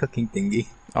thingy, cooking thingy.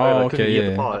 Oh, like okay, cooking, yeah, the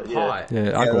yeah. pot, A yeah. pot. Yeah,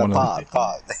 I got the one of them.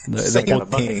 pot. The Same Got a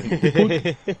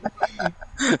thing.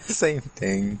 bucket. Same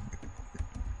thing.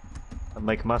 I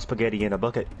make my spaghetti in a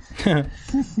bucket.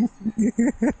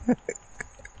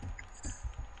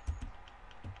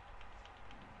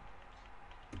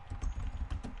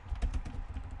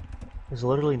 There's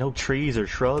literally no trees or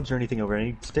shrubs or anything over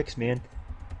any sticks, man.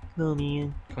 No,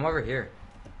 man. Come over here.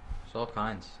 There's all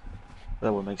kinds.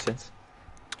 That would make sense.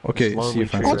 Okay, Slowly see you,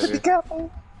 trees Francis. right Be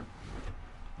careful.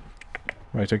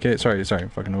 Right, okay, sorry,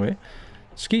 fucking away.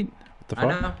 Skeet, what the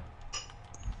I fuck?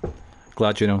 know.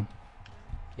 Glad you know.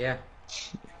 Yeah.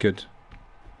 Good.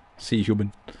 See you,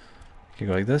 human. Okay,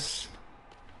 go like this.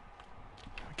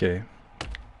 Okay.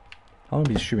 How long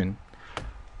be streaming?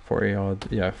 40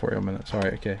 odd, yeah, 40 odd minutes.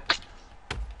 Alright, okay.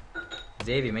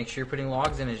 Xavier, make sure you're putting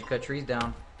logs in as you cut trees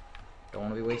down. Don't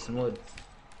want to be wasting wood.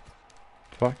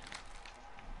 Fuck.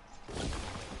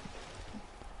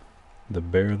 The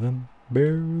bear than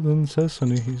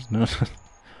Sesame. No.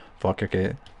 Fuck,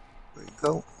 okay. There you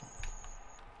go.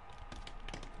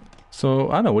 So,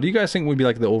 I don't know, what do you guys think would be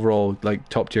like the overall, like,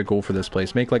 top tier goal for this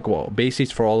place? Make, like, what,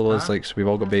 bases for all of us, Huh? like, so we've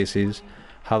all got bases.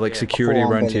 Have, like, Yeah. security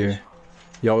Full-on around village. here.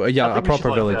 Yeah, I a think we should,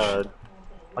 proper village.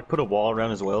 Like put a wall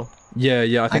around as well. Yeah,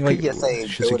 I I think, could like, just say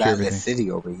should build secure out everything. the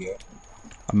city over here.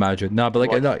 Imagine. Nah, but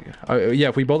like, What? yeah,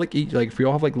 if we build like each, like if we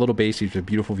all have like little bases with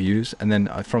beautiful views, and then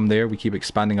from there we keep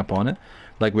expanding upon it.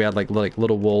 Like we had like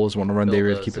little walls one around the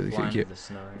area to keep it.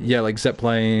 Yeah, like zip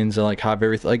lines and like have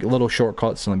everything like little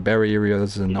shortcuts and like berry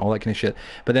areas and all that kind of shit.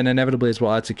 But then inevitably as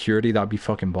well add security. That'd be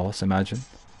fucking boss. Imagine.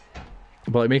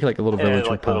 But like make it like a little Yeah, village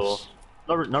like with little, paths.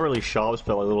 not really shops,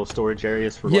 but like little storage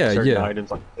areas for Yeah, like certain yeah. items,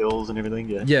 like pills and everything.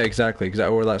 Yeah. Yeah, exactly.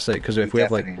 Or that's it. Because if we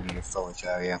have like Definitely need a storage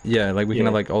area. yeah, like we can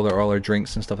Yeah. have like all our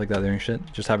drinks and stuff like that there and shit.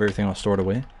 Just have everything all stored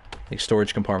away, like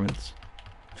storage compartments,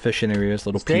 fishing areas,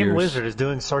 little This damn piers. lizard is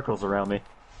doing circles around me.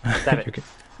 Damn it. Okay.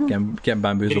 Getting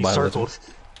bamboozled Getting by a lizard. circled.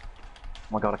 Oh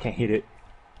my god, I can't hit it.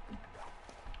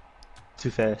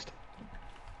 Too fast.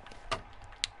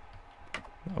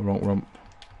 Oh, rump.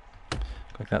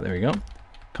 Like that, there we go.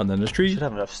 Cut down this tree. Should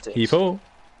have enough sticks. Heave-ho.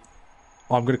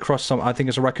 Oh, I'm gonna cross some. I think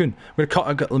it's a raccoon.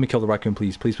 Let me kill the raccoon,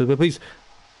 please. Please.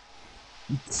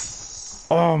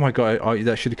 Oh my god,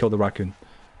 that should have killed the raccoon.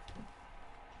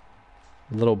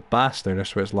 Little bastard, I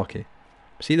swear it's lucky.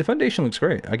 See, the foundation looks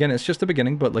great. Again, it's just the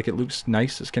beginning, but like it looks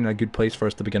nice. It's kind of a good place for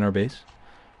us to begin our base.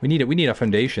 We need a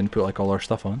foundation to put like all our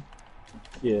stuff on.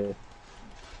 Yeah.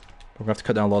 We're gonna have to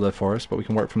cut down a lot of the forest, but we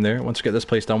can work from there. Once we get this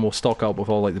place done, we'll stock up with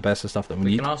all like the best of stuff that we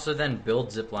We need. can also then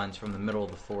build zip lines from the middle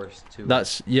of the forest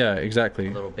to Yeah, exactly.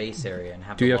 a little base area and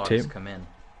have Do the you have logs tape? come in.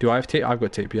 Do I have tape? I've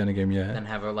got tape, yeah, in the game, yeah. Then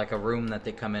have like a room that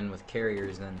they come in with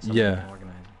carriers and then someone Yeah. can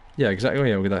organize. Yeah, exactly.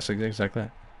 Yeah, that's exactly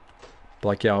it. But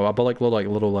like, yeah, I built like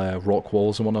little rock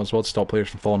walls and whatnot as well to stop players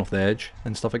from falling off the edge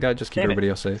and stuff like that. Just keep Damn it. everybody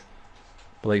else safe.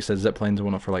 But like I said, zip lines and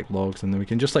whatnot for like logs, and then we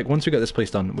can just like once we get this place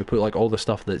done, we put like all the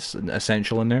stuff that's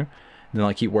essential in there, and then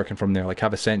like keep working from there. Like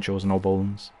have essentials and all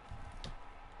bones.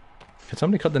 Can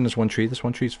somebody cut down this one tree? This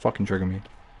one tree's fucking triggering me.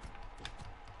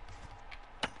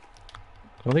 I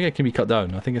don't think it can be cut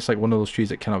down. I think it's like one of those trees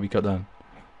that cannot be cut down.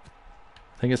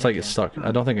 I think it's like it's stuck.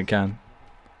 I don't think it can.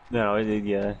 No,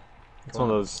 yeah. It's one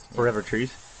of those forever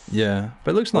trees. Yeah,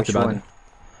 but it looks not Which too bad.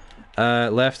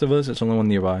 one? Left of us, it's only one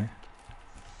nearby.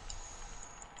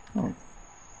 Oh.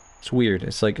 It's weird.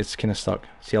 It's like it's kind of stuck.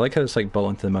 See, I like how it's like built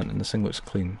into the mountain. This thing looks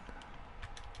clean.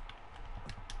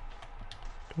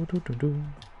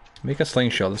 Make a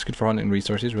slingshot. That's good for hunting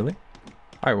resources, really.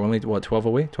 Alright, we're only, what, 12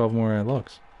 away? 12 more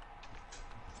logs.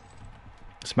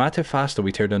 It's mad how fast that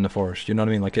we tear down the forest. You know what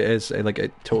I mean? Like,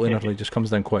 it totally and utterly just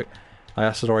comes down quick. I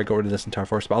asked already got rid of this entire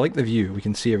forest, but I like the view. We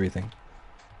can see everything.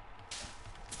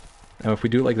 And if we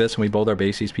do it like this and we build our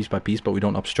bases piece by piece, but we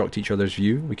don't obstruct each other's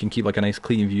view, we can keep like a nice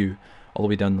clean view all the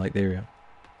way down like the area.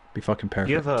 Be fucking perfect.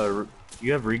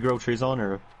 You have regrow trees on,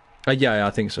 or? Yeah,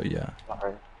 I think so, yeah.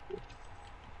 Alright.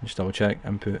 Just double check,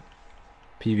 input.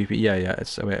 PvP, yeah,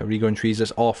 it's, wait, regrowing trees,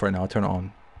 it's off right now, I'll turn it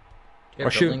on. Yeah,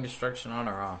 Or shoot. building destruction on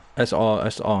or off? It's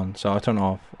on, so I'll turn it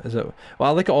off. Is it? Well,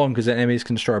 I like it on because the enemies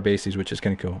can destroy our bases, which is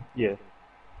kind of cool. Yeah.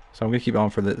 So I'm gonna keep it on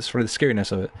for the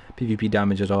scariness of it. PvP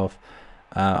damage is off.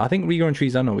 I think regrowing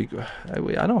trees. I don't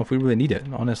know if we really need it.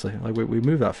 Honestly, like we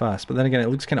move that fast, but then again, it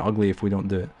looks kind of ugly if we don't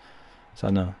do it. So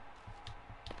no,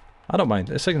 I don't mind.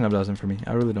 It's second half doesn't for me.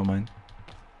 I really don't mind.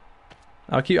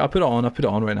 I'll put it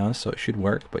on right now, so it should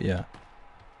work. But yeah,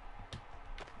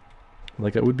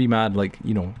 like it would be mad, like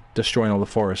destroying all the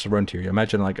forests around here.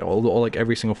 Imagine like all like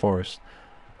every single forest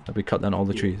that we cut down all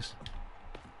the trees.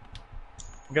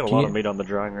 We got a Can lot you- of meat on the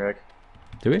drying rack.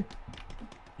 Do we?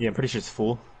 Yeah, I'm pretty sure it's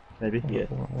full. Maybe. Yeah.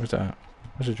 Where's that?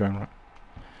 Where's the drying rack?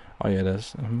 Oh yeah, it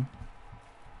is.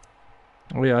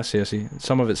 Oh yeah, I see.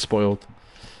 Some of it's spoiled.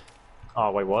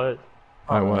 Oh wait, what?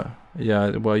 Alright, what?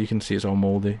 Yeah, well you can see it's all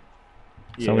moldy.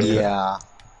 Yeah. Some- Yeah.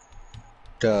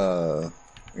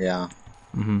 Yeah.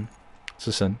 It's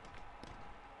a sin.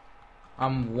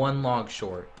 I'm one log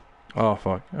short. Oh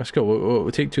fuck. Let's go.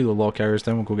 We'll take 2 of the log carriers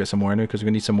then. We'll go get some more in there because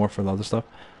we need some more for the other stuff.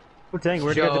 Oh, dang,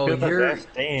 we're gonna have to build that.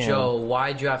 Damn. Joe,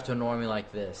 why'd you have to annoy me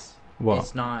like this? What?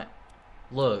 It's not.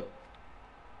 Look.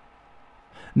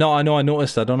 No, I know. I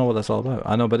noticed. I don't know what that's all about.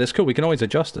 I know, but it's cool. We can always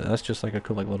adjust it. That's just like a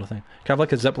cool like little thing. Can have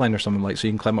like a zip line or something like so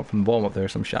you can climb up from the bottom up there or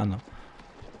some shit. I don't know.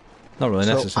 Not really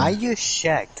So necessary. I just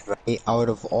checked, right? Out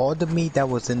of all the meat that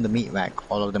was in the meat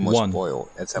rack, all of them was One. spoiled,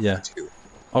 except Yeah. for 2.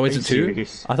 Oh, is Are it you 2?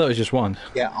 serious? I thought it was just 1.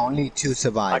 Yeah, only 2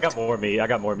 survived. I got more meat. I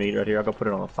got more meat right here. I'll go put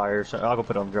it on the fire. So I'll go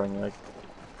put it on the drilling rig.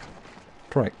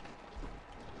 Correct.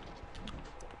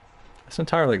 This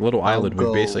entire like little I'll island we've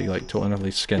go- basically like totally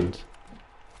skinned.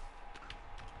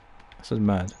 This is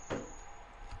mad.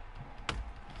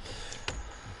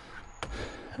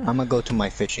 I'm gonna go to my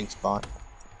fishing spot.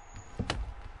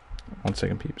 1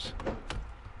 second, peeps.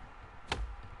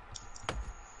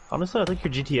 Honestly, I think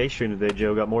your GTA stream today,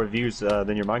 Joe, got more views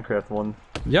than your Minecraft one.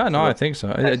 Yeah, no, I think so.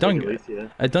 It done. At least, yeah.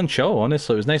 It done show.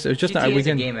 Honestly, it was nice. It was just GTA that we is a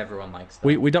can. game everyone likes.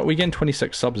 Though. We gained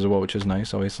 26 subs as well, which is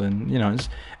nice, obviously. And, you know,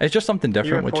 it's just something You're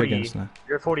different, at which 40, against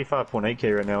you're at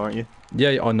 45.8k right now, aren't you?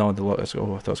 yeah. Oh no, the log. Oh, I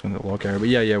thought it was going to the log area, but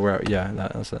yeah, we're at, yeah.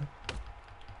 That's it.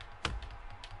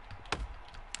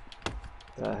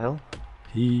 The hell?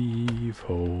 Heave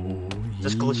ho.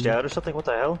 Just glitched out or something? What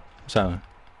the hell? So,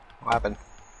 What happened?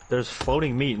 There's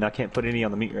floating meat and I can't put any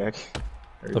on the meat rack.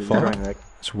 Or The fuck? drying rack.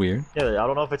 it's weird. Yeah, I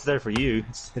don't know if it's there for you.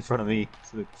 It's in front of me.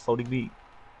 It's like floating meat.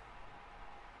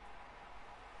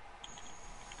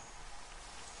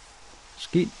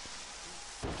 Skeet.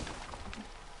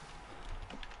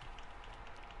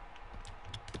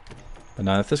 But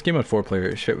nah, if this game had 4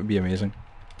 players, shit would be amazing.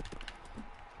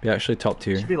 Be actually top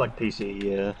tier. Should be like PC,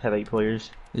 yeah. Have 8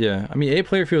 players. Yeah, I mean 8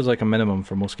 player feels like a minimum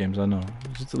for most games. I know,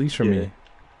 just at least for Yeah. me.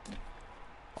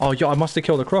 Oh, yo, I must have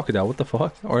killed a crocodile. What the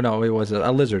fuck? Or no, it was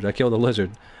a lizard. I killed a lizard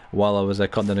while I was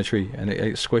cutting down a tree, and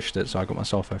it squished it, so I got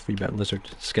myself a free bit lizard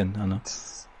skin. I know,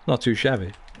 not too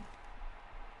shabby.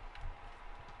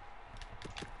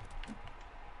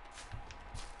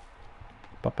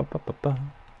 Ba ba ba ba ba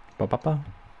ba ba ba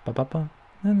ba ba ba.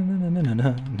 Na na na na na na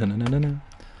na na na na.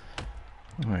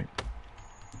 All right,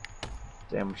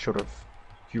 Damn, I'm short of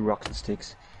a few rocks and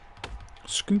sticks.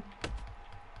 scoop.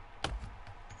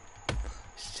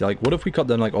 See, like, what if we cut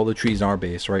down like all the trees in our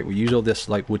base, right? We use all this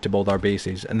like wood to build our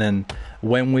bases, and then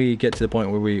when we get to the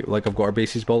point where we like I've got our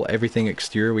bases built, everything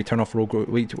exterior, we turn off road growth.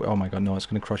 Wait, oh my god, no, it's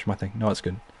gonna crush my thing. No, it's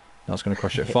good. No, it's gonna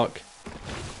crush it. Fuck.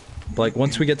 But, like,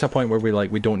 once we get to a point where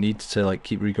we don't need to like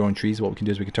keep regrowing trees, what we can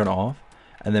do is we can turn it off,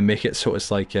 and then make it so it's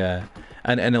like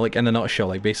and like in a nutshell,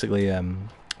 like basically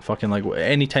fucking like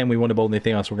anytime we want to build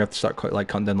anything else, we're gonna have to start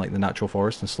cutting down like the natural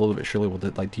forest, and slowly but surely we'll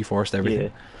like deforest everything.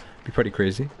 Yeah. Be pretty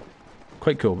crazy.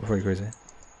 Quite cool, but pretty crazy.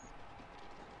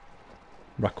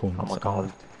 Raccoons. Oh my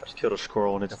god. I just killed a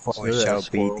squirrel and it's The forest shall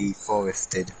be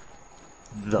deforested.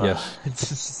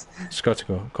 Yes.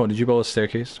 Scottical. Colin, did you build a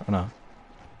staircase or no?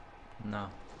 No.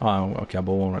 Oh, okay, I'll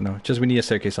build one right now. Just we need a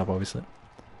staircase up, obviously.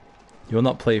 You will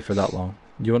not play for that long.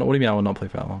 You will not, what do you mean I will not play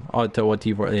for that long? Oh, to what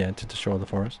to destroy the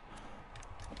forest.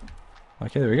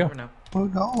 Okay, there we go. Never know. Who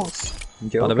knows?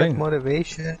 Joe Bada gets bing.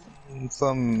 motivation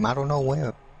from I don't know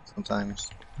where. Sometimes.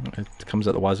 It comes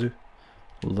at the wazoo.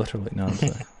 Literally, no. It's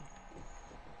like...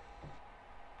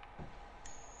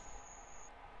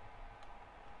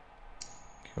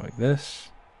 Go like this.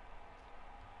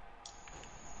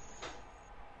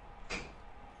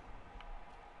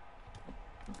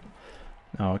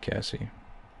 Oh, okay, I see.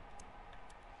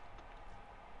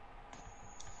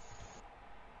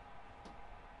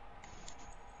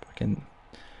 Fucking,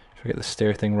 should I get the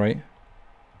stair thing right?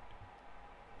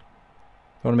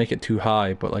 I don't want to make it too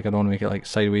high, but like I don't want to make it like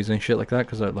sideways and shit like that,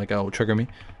 because like that'll trigger me.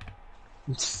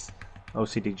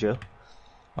 OCD Joe.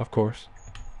 Of course.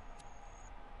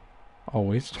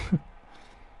 Always.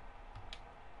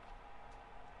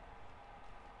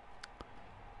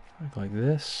 Like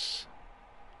this.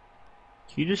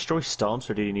 Can you destroy stumps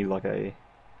or do you need like a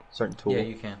certain tool? Yeah,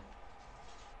 you can.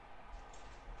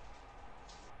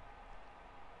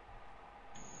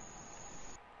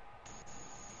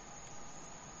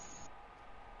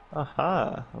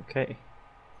 Aha, okay.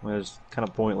 Well, it's kind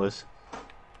of pointless.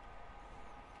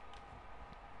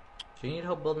 Do you need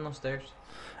help building those stairs?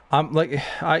 Like,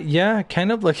 yeah,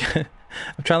 kind of like.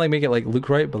 I'm trying to like make it like look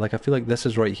right, but like I feel like this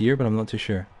is right here, but I'm not too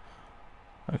sure.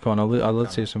 Come on,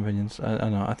 let's see some opinions. I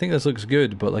don't know. I think this looks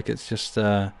good, but like it's just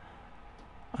I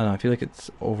don't know. I feel like it's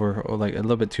over or like a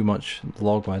little bit too much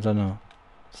log wise. I don't know.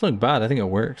 It's not bad. I think it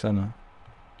works. I don't know.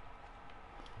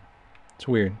 It's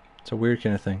weird. It's a weird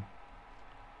kind of thing.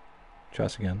 Try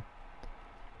this again.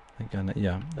 Again,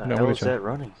 yeah. The No, hell we're is try- that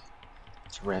running?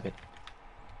 It's a rabbit.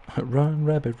 Run,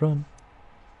 rabbit, run.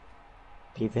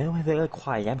 Be very, very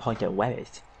quiet. I'm hunting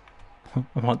rabbit.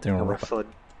 I'm hunting a No, we're rabbit. fun.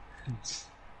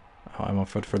 Oh, I'm on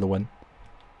foot for the win.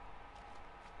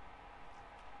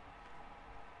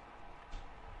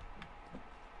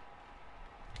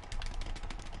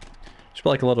 Just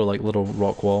like a little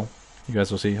rock wall. You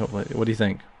guys will see. Hopefully, what do you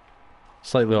think?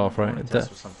 Slightly off, I right? wanna test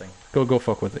with something. Go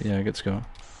fuck with it. Yeah, let's go.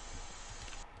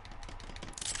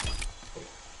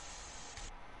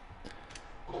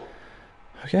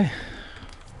 Okay.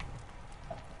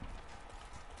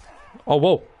 Oh,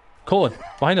 whoa. Colin,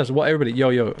 behind us. What, everybody?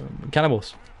 Yo,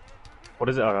 cannibals. What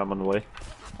is it? Oh, I'm on the way.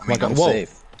 I mean, God, I'm whoa.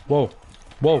 safe.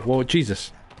 Whoa,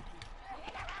 Jesus.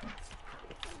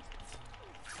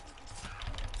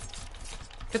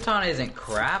 Katana isn't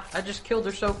crap. I just killed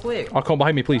her so quick. Oh, come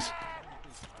behind me, please.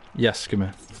 Yes, come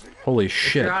here. Holy If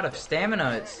shit. you're out of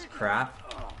stamina, it's crap.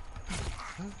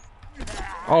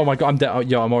 Oh my god, I'm down.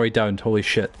 Yo, I'm already downed. Holy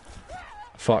shit.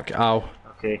 Fuck, ow.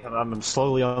 Okay, I'm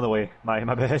slowly on the way. My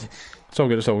bad. It's all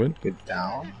good, it's all good. Good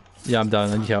down. Yeah, I'm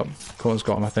down. I need help. Colin's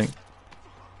got him, I think.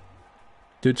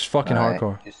 Dude, it's fucking Alright,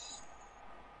 hardcore. just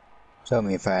tell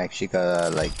me if I actually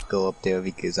gotta like go up there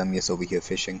because I'm just over here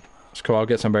fishing. It's cool, I'll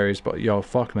get some berries, but yo,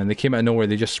 fuck, man. They came out of nowhere,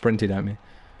 they just sprinted at me.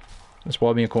 That's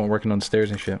why me and Colin working on the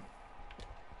stairs and shit.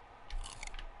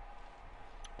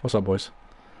 What's up, boys?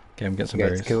 Okay, I'm getting some You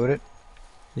guys berries. killed it?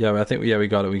 Yeah, I think, yeah, we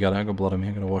got it. I'm gonna blood on me.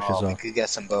 I'm gonna wash Oh, this we off. could get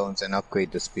some bones and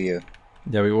upgrade the spear.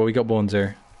 Yeah, we got bones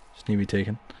there. Just need to be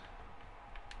taken.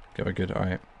 Okay, we're good,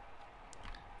 alright.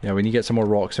 Yeah, we need to get some more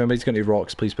rocks. If anybody's got any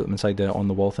rocks, please put them inside the on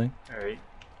the wall thing. Alright.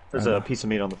 There's a piece of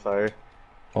meat on the fire.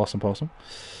 Awesome.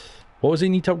 What was it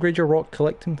you need to upgrade your rock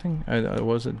collecting thing? What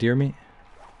was it, deer meat?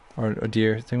 Or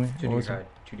deer thing? What was it?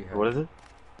 Two deer hide. What is it?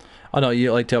 Oh no,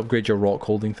 you like to upgrade your rock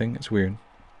holding thing. It's weird.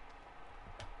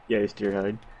 Yeah, it's deer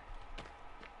hide.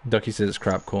 Ducky says it's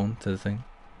crap corn to the thing.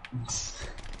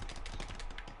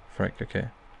 Frick, okay.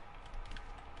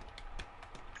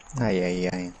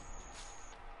 Aye.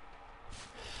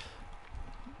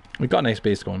 We got a nice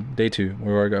base going. Day 2.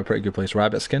 We already got a pretty good place.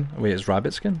 Rabbit skin? Wait, it's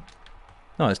rabbit skin?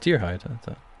 No, it's deer hide. I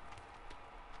thought.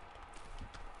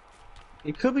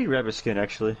 It could be rabbit skin,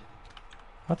 actually.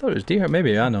 I thought it was deer.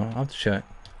 Maybe, I know. I'll have to check.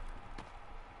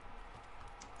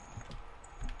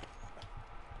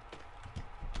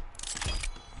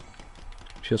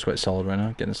 Feels quite solid right now.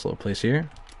 Getting this little place here.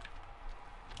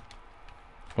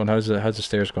 Well, how's the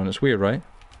stairs going? It's weird, right?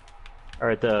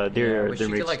 Alright, the Yeah, I deer, wish deer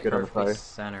you could meat's like good on the perfectly fire.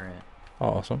 center it. Oh,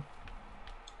 awesome.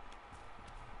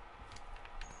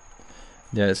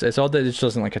 Yeah, it's odd that it just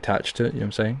doesn't like attach to it, you know what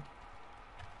I'm saying?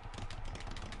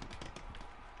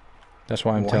 That's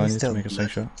why I'm Why telling is you to there make a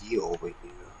slingshot. bloody deer over here?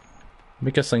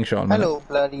 Make a slingshot on that. Hello,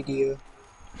 bloody deer.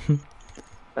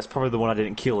 That's probably the one I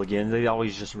didn't kill again. They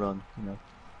always just run, you know.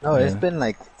 No, it's Yeah. been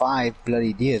like 5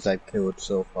 bloody deers I've killed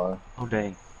so far. Oh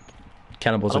dang.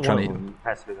 Cannibals are trying to eat them. them.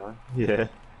 Has to be done. Yeah.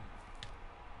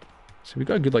 So we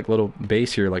got a good like little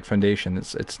base here, like foundation.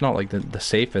 It's not like the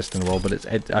safest in the world,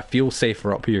 but I feel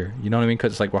safer up here. You know what I mean?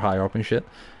 Because it's like we're higher up and shit.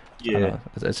 I don't Yeah. know,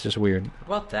 it's just weird.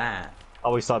 What about that? I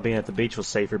always thought being at the beach was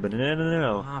safer, but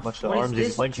no. Ah, Much of the what is arms these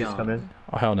this lengths junk? come in.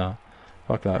 Oh hell no.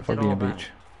 Fuck that. Fuck did being a all that? beach.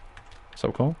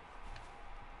 So cool.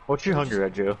 What's your hunger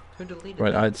at, Joe? Who deleted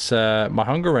Right, that? it's my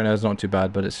hunger right now is not too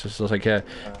bad, but it's just like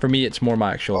for me it's more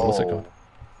my actual what's it called?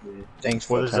 Thanks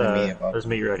Well, for telling me there's, about there's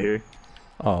meat right here.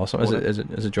 Oh, awesome. Is What?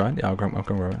 it dried? Yeah, I'll come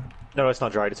grab it. No, it's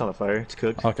not dried. It's on the fire. It's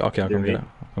cooked. Okay, I'll Deer come get meat. it.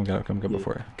 I'll come get it Yeah.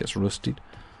 before it gets roasted.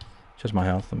 Just my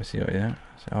health. Let me see. Oh yeah.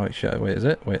 Oh wait, shit. Wait, is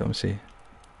it? Wait, let me see.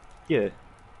 Yeah.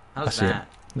 I How's see it. that?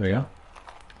 There we go. What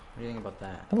do you think about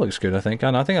that? That looks good. I think.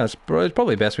 I think that's it's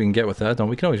probably the best we can get with that. Don't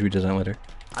we? Can always redesign later.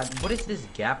 What is this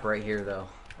gap right here, though?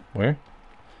 Where?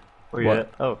 Where you What? at?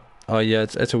 Oh. Oh yeah,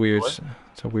 it's a weird What?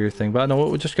 it's a weird thing. But no,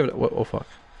 we'll just give it. Oh fuck.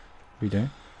 What are you doing?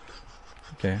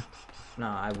 Okay. No,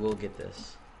 I will get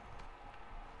this.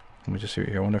 Let me just see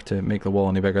here. I wonder if to make the wall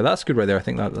any bigger. That's good right there. I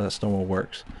think that stone wall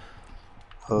works.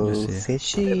 Oh, Just see.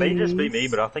 fishy. It may just be me,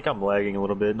 but I think I'm lagging a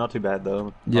little bit. Not too bad,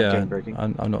 though. Not Yeah, game breaking.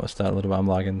 I noticed that a little bit. I'm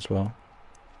lagging as well.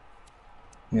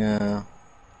 Yeah.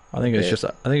 I think it's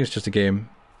Yeah. just a game.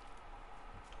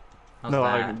 How's No,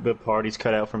 that? the party's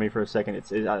cut out for me for a second.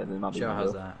 It might be Joe, me,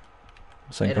 how's though. that?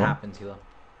 Same It call. happens, Hilo.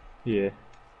 Yeah.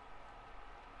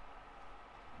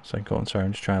 Same call. Sorry,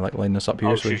 I'm just trying to like line this up here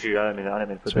Oh, so we, shoot. I didn't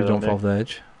mean to put so we that don't on fall off there. the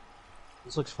edge.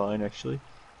 This looks fine, actually.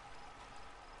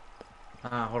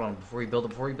 Hold on. Before you build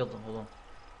it, hold on.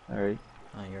 Alright.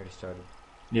 Oh, you already started.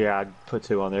 Yeah, I put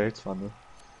 2 on there. It's fun, though.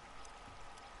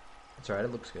 It's alright.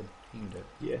 It looks good. You can do it.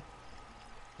 Yeah. I'm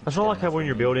I just feel like getting how enough when for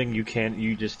you're me. building,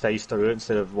 you just phase through it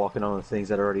instead of walking on the things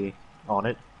that are already on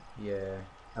it. Yeah.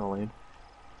 Halloween.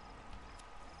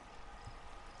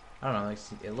 I don't know.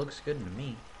 It looks good to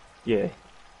me. Yeah.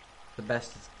 The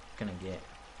best it's gonna get.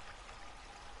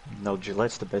 No,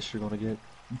 Gillette's the best you're gonna get.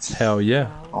 Hell yeah.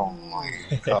 Oh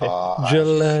my god.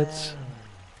 Gillette.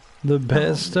 The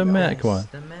best Mac one.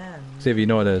 The man. See if you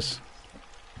know what it is.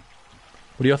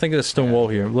 What do y'all think of this stone wall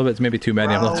here? A little bit, maybe too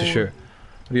many, I'm not too sure.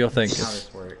 What do y'all think? How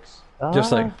this works.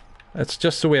 Just like, it's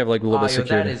just so we have like a little Oh, bit of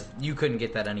yo, that security. is. You couldn't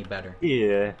get that any better.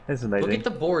 Yeah, that's amazing. Look at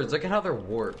the boards. Look at how they're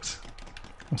warped.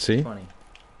 See? Funny.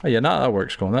 Oh yeah, no, that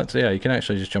works, Colin. That's, yeah, you can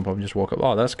actually just jump up and just walk up.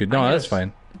 Oh, that's good. No, I that's guess.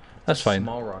 fine. That's fine.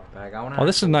 Small rock bag. I want. Oh,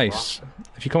 this is nice.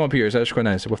 If you come up here, it's actually quite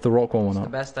nice. With the rock one The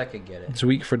up. best I could get it. It's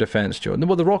weak for defense, Joe. No,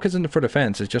 well, the rock isn't for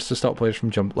defense. It's just to stop players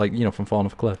from jump, like, you know, from falling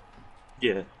off a cliff.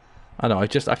 Yeah. I know. I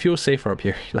feel safer up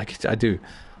here. Like, I do.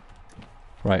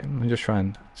 Right. Let me just try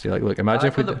and see. Like, look. I Imagine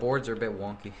like if we how the boards are a bit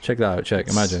wonky. check that out. Check.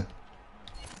 Imagine.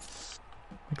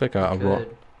 Like a rock.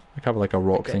 Good. Like have like a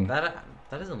rock Okay, thing. that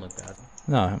doesn't look bad.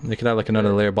 No, they could have like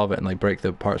another layer above it and like break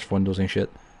the parts for windows and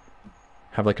shit.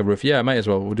 Have like a roof. Yeah, might as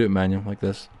well. We'll do it manual like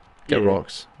this. Get Yeah.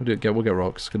 rocks. We'll get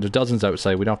rocks. Cause there's dozens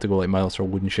outside. We don't have to go like miles for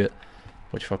wooden shit.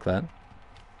 Which fuck that.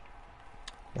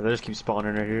 Yeah, they just keep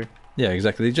spawning right here. Yeah,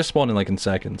 exactly. They just spawn in like in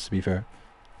seconds. To be fair.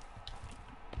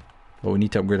 But we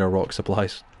need to upgrade our rock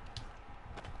supplies.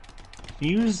 Can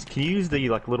you use the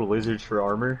like little lizards for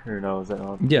armor or no? Is that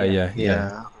not? Yeah.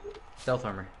 Yeah. Stealth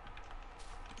armor.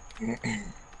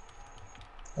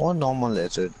 Or normal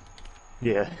lizard.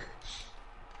 Yeah.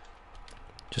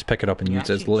 Just pick it up and Can you use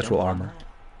it as actually literal jump on armor.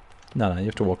 No, you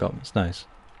have to walk up. It's nice.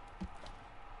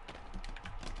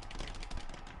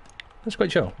 That's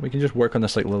quite chill. We can just work on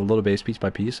this like little base piece by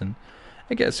piece, and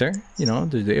it gets there. You know,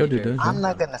 I'm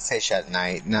not gonna fish at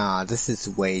night. Nah, this is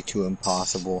way too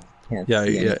impossible. Can't Yeah,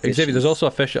 see any yeah. Xavier, fishes. there's also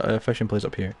a fishing place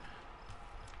up here.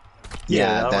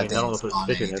 Yeah, I that don't know if didn't it's spawn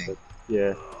fishing it, anything. but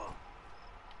yeah.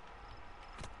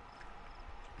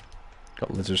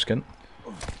 Got lizard skin.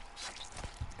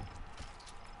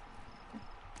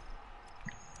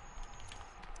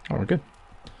 Oh, we're good.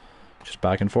 Just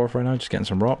back and forth right now, just getting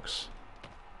some rocks.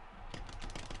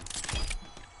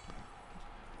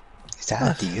 Is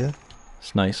that a deer?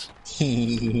 It's nice.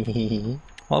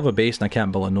 I'll have a base and I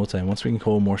can't build in no time. Once we can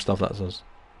call more stuff, that's us.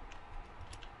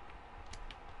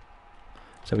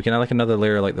 So we can add like another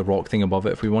layer, like the rock thing above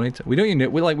it, if we wanted to. We don't need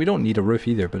we don't need a roof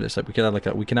either, but it's like we could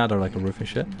add we can add like a roof and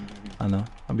shit. I know,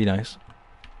 that'd be nice.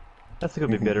 That's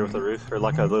gonna be better with a roof or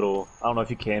like a little. I don't know if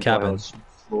you can. Cabin. Put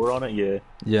a floor on it. Yeah.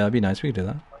 Yeah, that'd be nice. We could do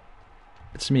that.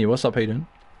 It's me. What's up, Hayden?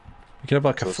 We could have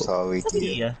like So sorry,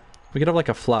 dear. we could have like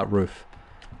a flat roof.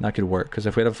 And that could work because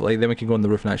if we have like then we can go on the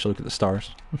roof and actually look at the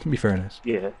stars. It'd be very nice.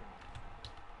 Yeah.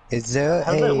 Is there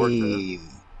How does that work,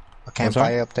 a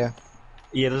campfire up there?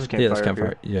 Yeah. There's a campfire. Yeah, that's up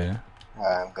campfire. here. Yeah.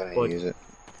 I'm gonna Look. use it.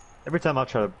 Every time I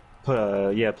try to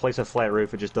put place a flat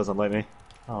roof, it just doesn't let me.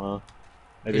 I don't know.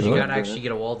 Maybe Because you it's gotta not doing actually it.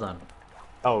 get a wall done.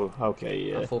 Oh, okay,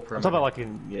 yeah. A full I'm perimeter. talking about like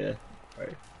in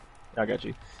Right. I got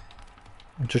you.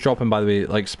 Just dropping, by the way,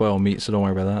 like spoiled meat, so don't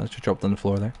worry about that. It's just dropped on the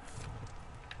floor there.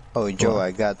 Oh, Joe,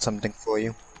 I got something for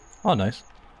you. Oh, nice.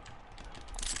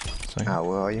 So, Ah,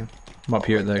 where are you? I'm up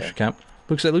here at the right extra camp.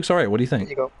 It looks alright. What do you There think?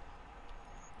 you go.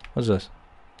 What's this? Is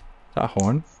that a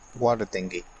horn? Water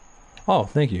thingy. Oh,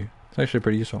 thank you. It's actually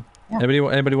pretty useful. Yeah.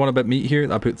 Anybody want a bit of meat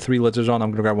here? I put 3 lizards on.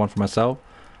 I'm gonna grab one for myself.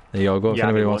 There you all go. If Yeah, I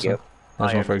anybody need wants one. some.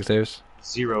 There's I one for Xavier's.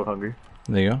 Zero hunger.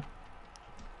 There you go.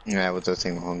 Yeah, I was just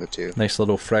thinking hunger too. Nice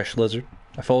little fresh lizard.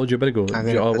 I followed you a bit ago. I'm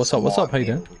gonna Oh, put what's up? some What's up? How you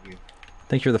more doing? over here.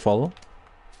 Thank you for the follow.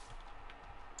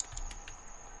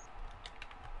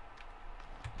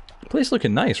 Place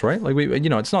looking nice, right? Like we, you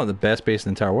know, it's not the best base in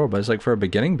the entire world, but it's like for a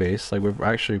beginning base, like we've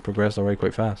actually progressed already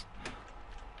quite fast.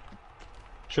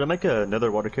 Should I make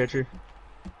another water catcher?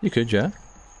 You could, yeah.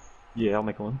 Yeah, I'll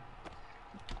make one.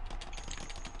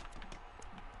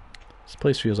 This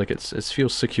place feels like it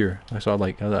feels secure. That's what I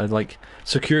like. I like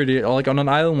security. Like on an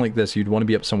island like this, you'd want to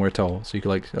be up somewhere tall, so you could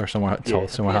like, or somewhere tall, Yeah.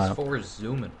 somewhere high up. PS4 is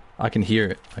zooming. I can hear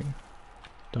it. Like,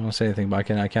 don't want to say anything, but I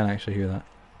can actually hear that.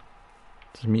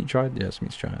 Is meat tried? Yes,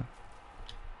 meat's tried.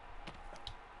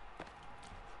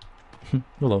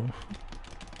 Hello.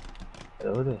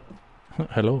 Hello there.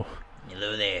 Hello.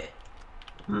 Hello there.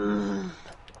 But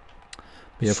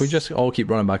yeah, if we just all keep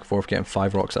running back and forth, getting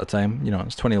 5 rocks at a time, you know,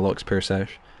 it's 20 locks per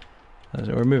sesh.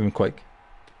 We're moving quick.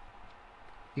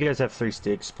 You guys have 3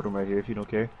 sticks. Put them right here if you don't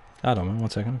care. I don't know. 1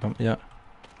 second. Yeah.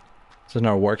 This is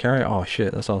our work area. Oh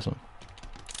shit, that's awesome.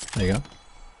 There you go.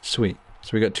 Sweet. So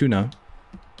we got 2 now.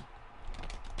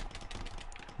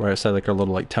 We're outside like our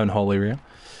little like town hall area.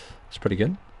 It's pretty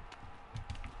good.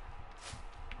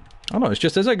 I don't know, it's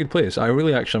a good place. I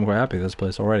really actually am quite happy with this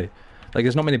place already. Like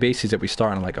there's not many bases that we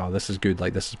start and like, oh, this is good,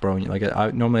 like this is brilliant. Like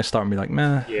I normally start and be like,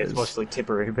 meh. Yeah, it's mostly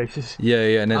temporary bases.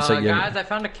 Yeah, and it's like, yeah. Guys, I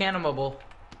found a cannibal.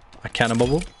 A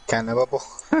cannibal. Cannibal.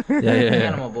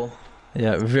 Yeah. Animable.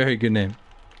 Yeah, very good name.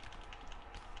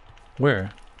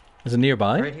 Where? Is it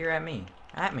nearby? Right here at me.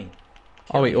 At me.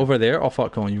 Oh wait, Kill you. over there? Oh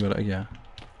fuck, on you got it, yeah.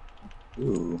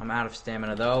 Ooh. I'm out of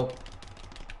stamina though.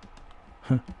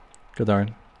 Good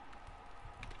darn.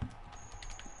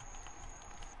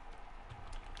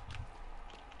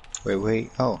 Wait.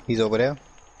 Oh, he's over there.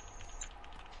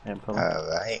 I'm coming.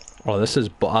 Alright. Oh, this is.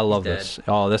 I love He's this.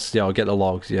 Oh, this. Yeah, I'll get the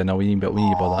logs. Yeah, no, we need about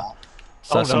that.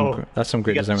 So Oh, that's no. that's some You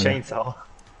great got the design. There. chainsaw.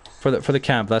 For the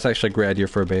camp, that's actually a great idea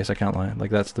for a base. I can't lie.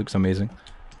 Like that looks amazing.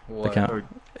 What? The camp.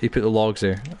 You put the logs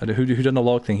there. Who done the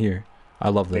log thing here? I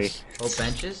love this. Oh,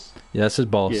 benches? Yeah, this is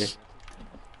boss.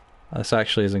 Yeah. This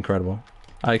actually is incredible.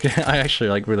 I actually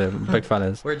like really am a big fan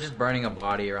of this. We're just burning a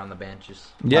body around the benches.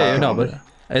 Yeah, no, Um, but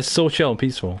it's so chill and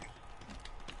peaceful.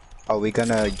 Are we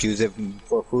gonna use it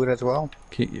for food as well?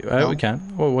 No. We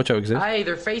can. Well, watch out, exist. Hey,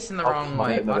 they're facing the wrong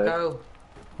my way, God. bucko.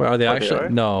 Wait, are they Oh, they actually? are?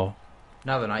 No.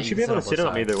 No, they're not. You You should be can able to sit on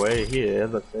on both either way. Yeah,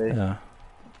 let's say. Yeah.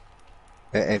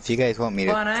 If you guys want me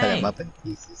to Funny. cut him up in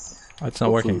pieces. It's not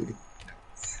for working.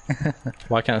 food.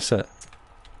 Why can't I sit?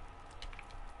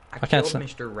 I can't killed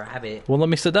sit. Mr. Rabbit. Well, let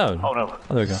me sit down. Oh no.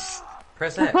 Oh, there we go.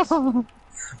 Press X.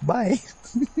 Bye.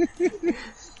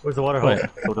 Where's the water Wait. hole?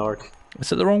 So dark.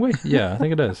 Is it the wrong way? Yeah, I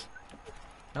think it is.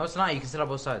 No, it's not. You can sit on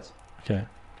both sides. Okay.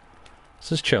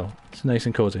 This is chill. It's nice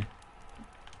and cozy.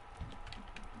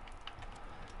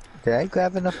 Did I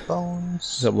grab enough Is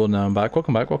bones? that loading now? I'm back.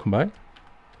 Welcome back. Welcome back.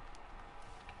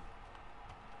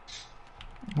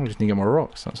 I just need to get more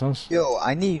rocks. That sounds. Yo,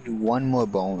 I need one more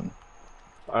bone.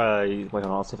 Wait on,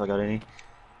 I'll see if I got any.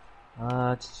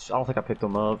 I don't think I picked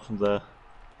them up from the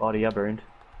body I burned.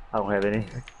 I don't have any.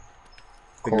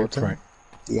 Colton, Right.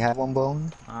 do you have one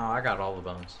bone? Oh, I got all the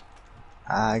bones.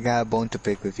 I got a bone to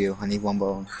pick with you. I need one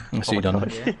bone. I see you done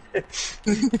God. it.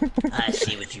 Yeah. I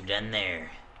see what you've done there.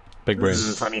 Big brain. This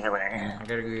is funny. I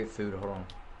gotta go get food. Hold on.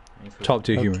 I need food. Top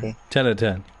 2 humor. Okay. 10 out of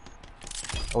 10.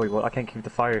 Oh wait, what? I can't keep the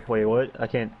fire. Wait, what? I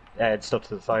can't add stuff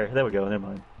to the fire. There we go. Never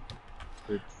mind.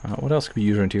 What else could we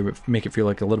use around here but make it feel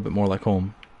like a little bit more like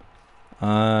home?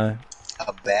 A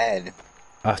bed.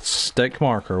 A stick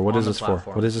marker. What On is the this for?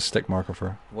 platform. What is a stick marker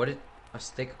for? What is a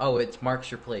stick? Oh, it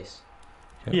marks your place.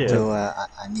 Yeah. So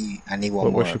I need one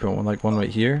What, more. where should we put one? Like one right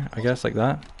here, I guess, like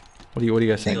that. What do you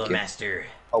guys think? Thank you. Master.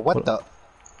 Oh, what What- the?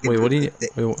 Wait, what do you?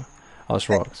 Wait, what? Oh, it's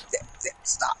rocks.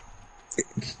 Stop.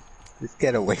 Just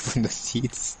get away from the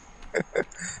seats.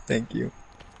 Thank you.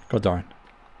 God darn.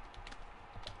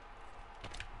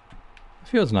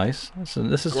 Feels nice.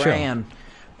 This is chill. Grand.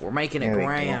 We're making it There we go.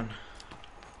 grand.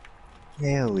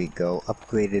 There we go.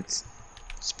 Upgraded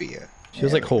spear.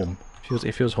 Feels There like we go. home.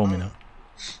 It feels homey now.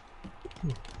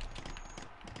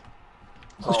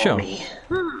 It's chill. Homie.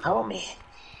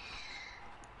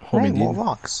 Homey Hey, more indeed.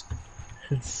 rocks.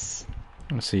 Let's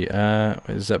see.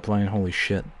 Zip line. Holy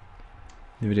shit.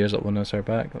 New videos uploading us our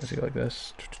back. Let's see like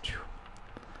this.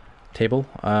 Table.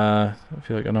 I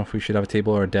feel like I don't know if we should have a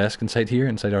table or a desk inside here,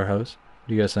 inside our house. What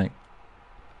do you guys think?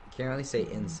 Can't really say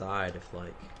inside if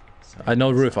like. I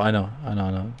know roof. I know.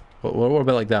 What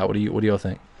about like that? What do you all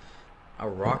think? A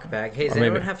rock bag. Hey, does Or maybe-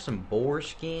 anyone have some boar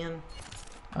skin?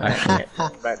 Actually,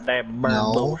 that burn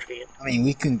No. bullshit. I mean,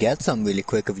 we can get some really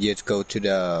quick if you just go to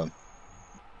the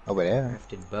over there.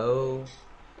 Crafted bow.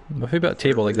 if we put a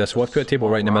table like this, what if we put a table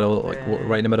right in the middle, like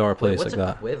right in the middle of our place, Wait, what's like a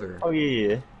that? quiver? Oh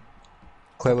yeah.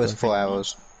 Quivers 4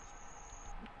 hours.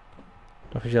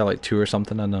 If we had like 2 or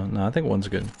something, I know. No, I think one's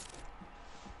good.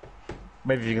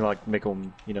 Maybe if you can like make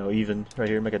them, even right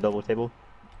here, make a double table.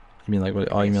 You mean like what?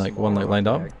 Oh, you mean like one like lined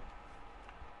up?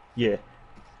 Yeah.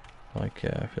 Like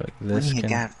I feel like When this you can.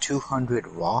 got 200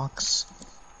 rocks.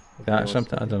 That's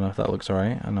something. I don't know if that looks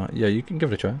alright. I know. Yeah, you can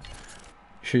give it a try.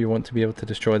 Sure, you want to be able to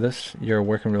destroy this? You're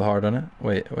working real hard on it.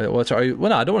 Wait. What's are you?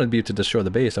 Well, no, I don't want to be able to destroy the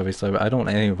base. Obviously, I don't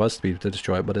want any of us to be able to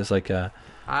destroy it. But it's like, I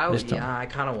Just don't- I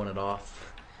kind of want it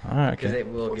off alright, because okay. it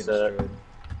will What's get that?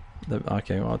 destroyed.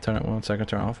 Okay, well, I'll turn it 1 second.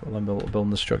 Turn it off. Let build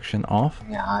destruction off.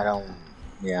 Yeah,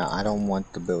 I don't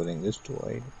want the building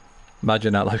destroyed.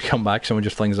 Imagine that, like, come back, someone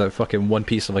just flings out fucking one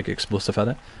piece of like explosive at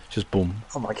it. Just boom.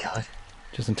 Oh my god.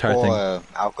 Just entire thing. Or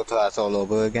Alcatraz all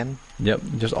over again. Yep,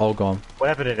 just all gone. What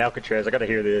happened in Alcatraz? I gotta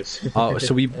hear this.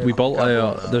 So we built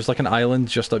there's like an island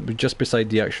just beside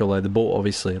the actual the boat,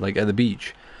 obviously, like at the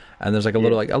beach, and there's like a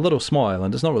little small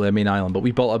island. It's not really a main island, but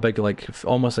we built a big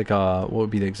almost like a what would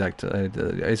be the exact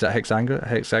is that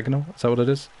hexagonal? Is that what it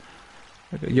is?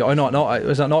 Yeah, oh, no,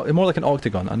 is that not more like an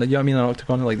octagon? And you know what I mean, an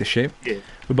octagon, like the shape. Yeah.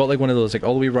 We bought like one of those, like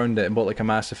all the way around it, and bought like a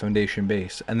massive foundation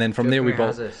base, and then from there we Joe,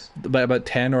 how's bought this? about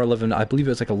 10 or 11. I believe it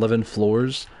was like 11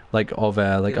 floors, like of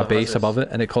like Yo, a base how's above this?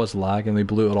 it, and it caused lag, and we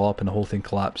blew it all up, and the whole thing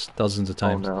collapsed dozens of Oh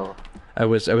times. no. It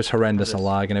was horrendous, a How's this?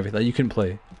 lag and everything. You couldn't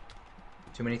play.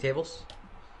 Too many tables?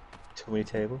 Too many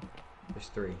table. There's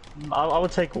 3. I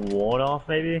would take one off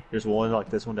maybe. There's one like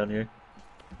this one down here,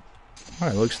 All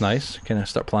right, looks nice. Kind of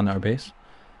start planning our base.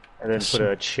 and then put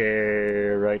a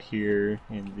chair right here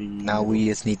in the. Now we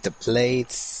just need the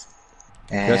plates.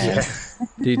 Yes.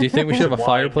 And Do you think we should have a Wide,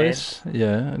 fireplace?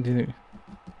 Yeah. Do you think?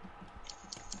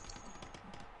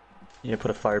 Yeah, put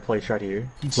a fireplace right here.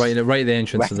 Right at the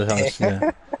entrance of the house.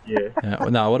 Yeah. Yeah. Yeah.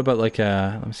 Well, now, what about like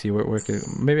let me see where could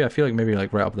maybe I feel like maybe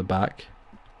like right up the back.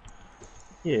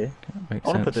 Yeah. Makes I want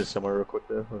to sense. put this somewhere real quick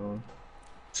though. Hold on.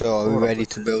 so are we ready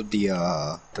to build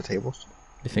the tables?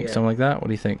 You think Yeah. something like that? What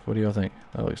do you think? What do you all think?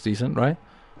 That looks decent, right?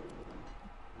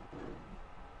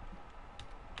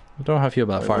 I don't know how I feel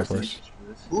about a fireplace.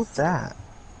 Who's that?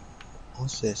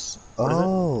 What's this? What is it?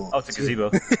 Oh, Oh, it's a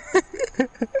gazebo.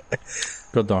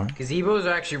 God darn. Gazebos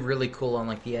are actually really cool on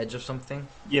like the edge of something.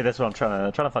 Yeah, that's what I'm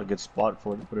trying to find a good spot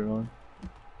for it to put it on.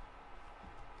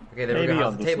 Okay, there we go. How's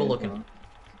on the this table end, looking?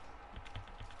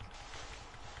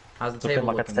 How's the It's looking table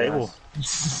like looking? a table.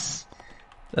 guys?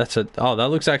 That's a that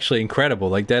looks actually incredible.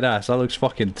 Like dead ass. That looks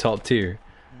fucking top tier.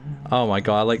 Oh my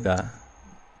god, I like that.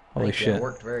 Holy Thank you, I shit.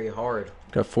 worked very hard.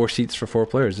 Got 4 seats for 4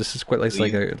 players. This is quite like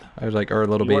I was like our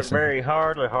little You work base. very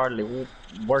hardly Did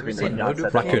working. we say to no not set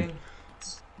up. Raccoon. duplicating?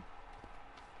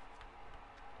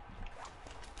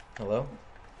 Hello?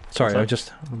 Sorry, Sorry? I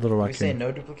just a little Did we say raccoon.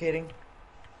 no duplicating?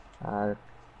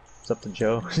 It's up to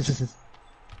Joe.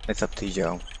 it's up to you,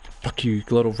 Joe. Fuck you,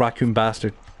 little raccoon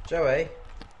bastard. Joey?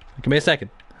 Give me a second.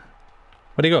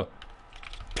 Where'd he go?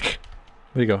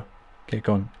 Where'd he go? Okay,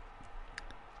 go on.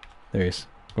 There he is.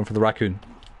 Going for the raccoon.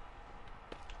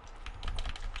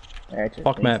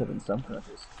 Fuck, man.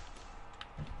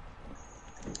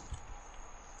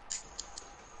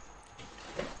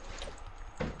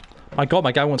 My god,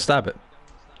 my guy won't stab it.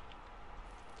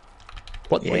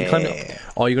 What? What, you climbed up? Yeah.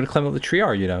 Oh, you're gonna climb up the tree,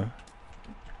 are you now?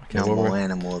 Okay, No well, more we're-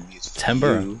 animal abuse. for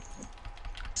Timber. you.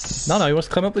 No, he wants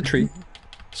to climb up the tree.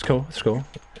 Let's go, let's go.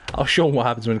 I'll show him what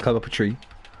happens when you climb up a tree.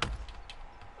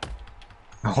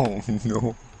 Oh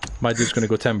no. My dude's gonna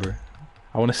go timber.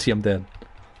 I wanna see him dead.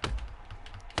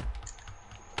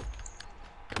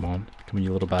 Come on,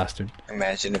 you little bastard.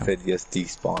 Imagine if it just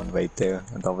despawned right there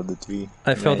on top of the tree.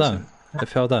 I fell Imagine. down. It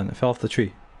fell down. It fell off the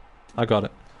tree. I got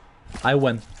it. I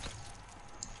win.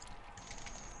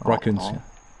 Raccoons. Aw.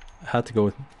 I had to go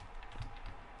with.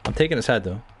 I'm taking his head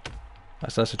though.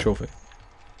 That's a trophy.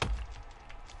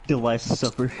 The last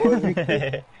supper.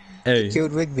 Hey,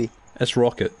 Killed Rigby. it's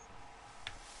Rocket.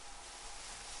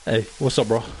 Hey, what's up,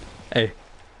 bro? Hey,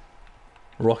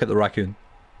 Rocket the raccoon.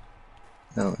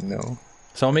 No, no.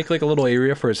 So I'll make like a little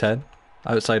area for his head,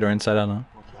 outside or inside. I don't know.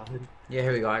 Yeah,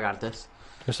 here we go. I got this.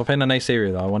 Just I'll find a nice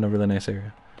area though. I want a really nice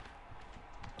area.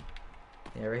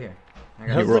 Yeah, right here. I How's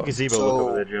got You the rock. gazebo So- look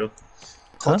over there, Joe?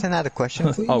 Colton had a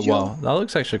question for you, Oh Joe? wow, that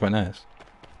looks actually quite nice.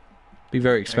 Be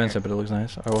very expensive, but it looks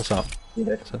nice. Oh, what's up?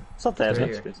 Yeah. So- It's not that Right here.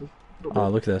 expensive. Oh,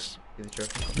 look at this. you the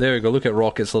trophy. There we go. Look at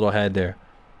Rocket's little head there.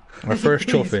 Our first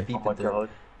trophy. Peep Oh my it through. god.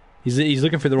 He's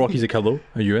looking for the rock. He's like, hello,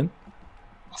 are you in?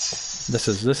 This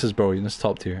is brilliant. This is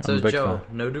top tier. So I'm a big Joe,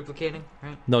 fan. no duplicating,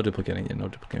 right? No duplicating. Yeah, no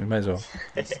duplicating. Might as well.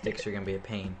 These sticks are gonna be a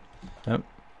pain.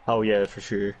 Oh yeah, for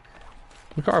sure.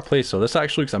 Look at our place though. This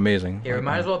actually looks amazing. Here, we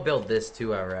might as well build this too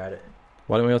while we're at it.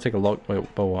 Why don't we all take a log? Wait,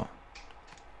 but what?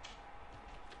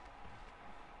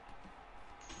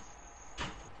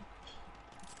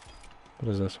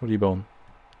 What is this? What are you building?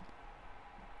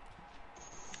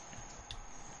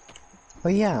 Oh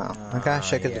yeah, I gotta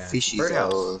check out the yeah. fishies.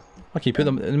 Birdhouse. Oh, Okay, put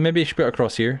them. Maybe you should put it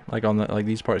across here, like on the, like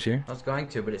these parts here. I was going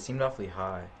to, but it seemed awfully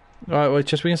high. Alright, well, it's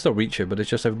just we can still reach it, but it's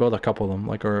just I've built a couple of them,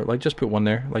 like or like just put one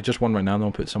there, like just one right now, and then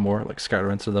we'll put some more, like scatter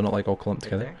around, so they're not like all clumped Right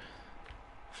together. there.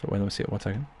 So wait, let me see it 1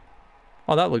 second.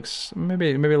 Oh, that looks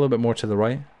maybe a little bit more to the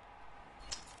right.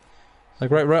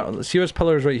 Like right. See those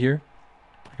pillars right here,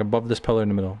 like above this pillar in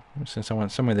the middle. Since I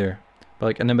went somewhere there, but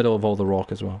like in the middle of all the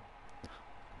rock as well.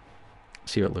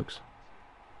 See how it looks.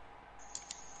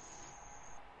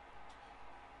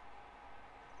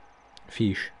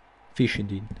 Fish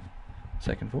indeed.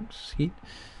 Second, folks. Heat.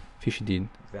 Fish indeed.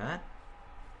 Like that.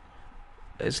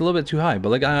 It's a little bit too high, but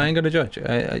like I ain't gonna judge.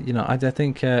 I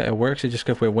think it works. It just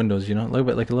goes with windows, a little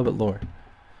bit lower.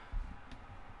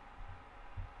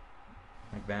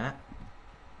 Like that.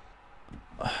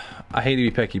 I hate to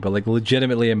be picky, but like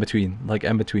legitimately in between,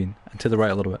 and to the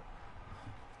right a little bit.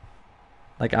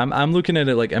 Like I'm looking at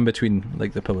it like in between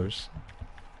like the pillars.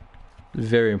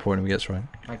 Very important we get this right.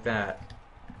 Like that.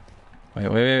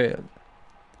 Wait.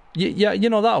 Yeah, you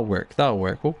know that'll work. That'll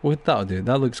do.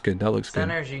 That looks good. That looks good.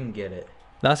 Center as you can get it.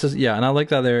 That's just, yeah, and I like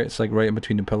that there. It's like right in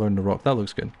between the pillar and the rock. That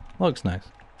looks good. That looks nice.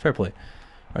 Fair play.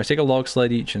 All right, take a log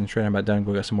sled each and train them back down and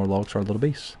go get some more logs for our little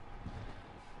base.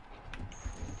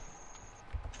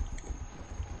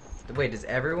 Wait, does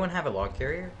everyone have a log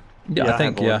carrier? Yeah, Yeah, I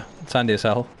think, I have yeah. It's handy as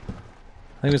hell.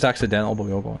 I think it was accidental, but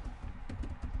we all got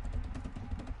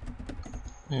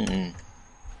one.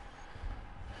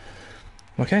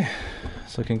 Okay,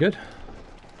 it's looking good.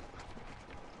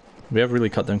 We have really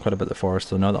cut down quite a bit of the forest,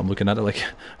 so now that I'm looking at it, like,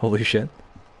 holy shit.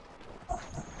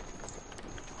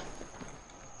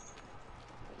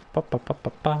 I'm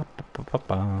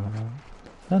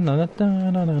gonna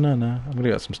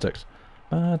get some sticks.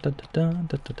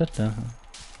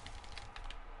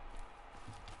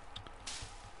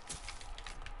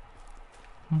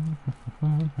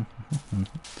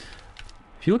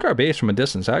 If you look at our base from a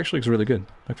distance, it actually looks really good.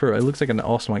 Like it looks like an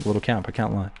awesome like little camp. I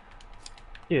can't lie.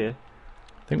 Yeah.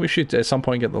 I think we should at some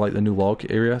point get the new log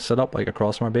area set up like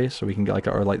across from our base, so we can get like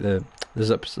the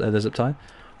zip tie,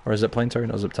 or a zip line. Sorry,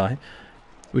 not zip tie.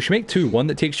 We should make two: one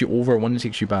that takes you over, one that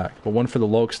takes you back. But one for the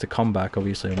logs to come back,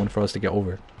 obviously, and one for us to get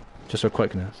over, just for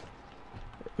quickness.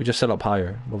 We just set up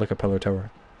higher with like a pillar tower.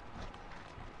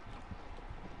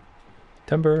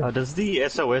 Timber. Does the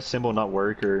SOS symbol not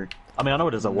work, or I mean, I know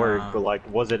it doesn't work, but like,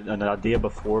 was it an idea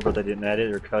before, but they didn't add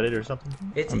it or cut it or something?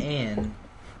 It's in.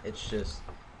 It's just,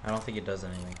 I don't think it does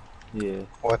anything. Yeah.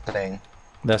 What thing?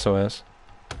 The SOS.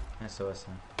 SOS.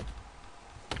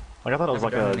 Like I thought it was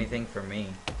Never like done a. anything for me.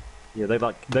 Yeah,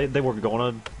 they were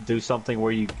gonna do something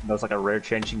where it's like a rare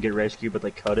chance you can get rescued, but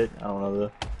they cut it. I don't know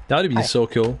though. That would be so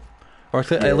cool. Or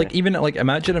Yeah. like even like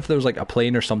imagine if there was like a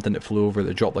plane or something that flew over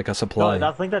that dropped like a supply. No,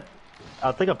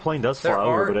 I think a plane does fly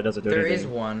over, but it doesn't do There anything. is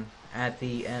one at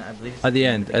the end. I believe. It's At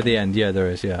the end, yeah, there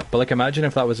is, yeah. But like, imagine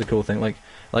if that was a cool thing, like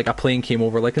a plane came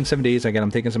over, like in 7 Days. Again,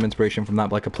 I'm taking some inspiration from that.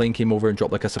 But like a plane came over and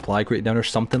dropped like a supply crate down or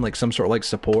something, like some sort of like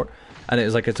support, and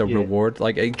it's a Yeah. reward.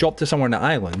 Like it dropped to somewhere in the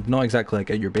island, not exactly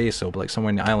like at your base, though, but like somewhere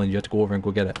in the island, you have to go over and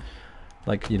go get it.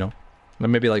 Like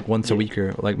maybe like once a week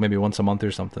or like maybe once a month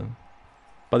or something.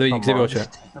 By the way, Xavier, watch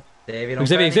out. Dave, you don't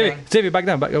say anything. Xavier, back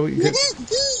down, back. Oh,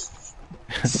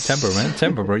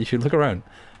 temper, bro. You should look around.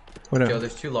 What Joe,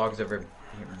 there's 2 logs over here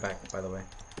back, by the way.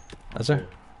 That's there.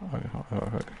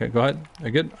 Okay, go ahead. Are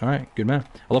you good? All right, good man.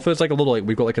 I love that it's like a little like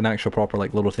we've got like an actual proper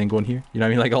like little thing going here. You know what I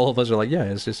mean? Like all of us are like, yeah,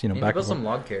 it's just You need to back build and some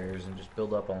log carriers and just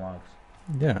build up on logs.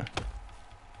 forth. Yeah.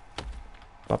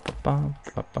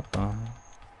 Ba-ba-ba.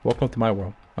 Welcome to my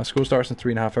world. My school starts in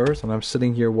 3.5 hours, and I'm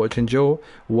sitting here watching Joe.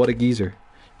 What a geezer!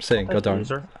 I'm saying, god darn.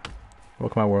 Sir.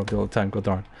 Welcome to my world all the time. God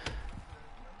darn.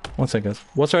 One second, guys.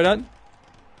 What's our dad?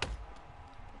 Do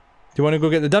you want to go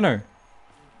get the dinner?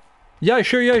 Yeah,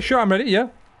 sure. I'm ready. Yeah.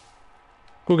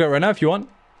 Go get it right now if you want.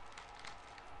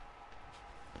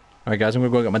 Alright guys, I'm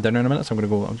gonna go get my dinner in a minute, so I'm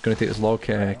just gonna take this log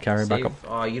carry back up.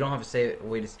 Oh, you don't have to save.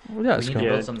 Wait, Well, yeah, we it's need cool. to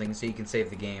Yeah. build something so you can save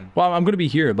the game. Well, I'm gonna be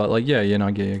here, but like, yeah,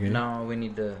 I get you. No, we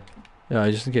need to. Yeah,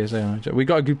 just in case. We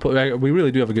got a good. We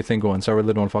really do have a good thing going, so I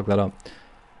really don't want to fuck that up.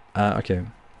 Okay.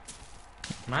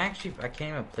 I can't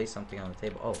even place something on the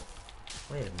table. Oh,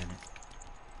 wait a minute.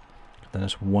 Then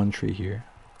there's one tree here.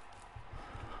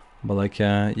 But like,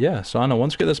 yeah. So I know.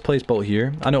 Once we get this place built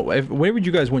here, I know. Where would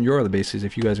you guys want your other bases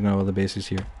if you guys are gonna have other bases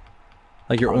here?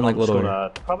 Like your own like little.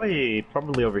 Probably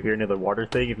over here near the water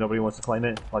thing if nobody wants to claim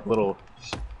it, like little.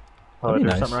 That'd be or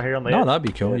nice. something right here on the No, edge. that'd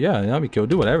be cool. Yeah, that'd be cool.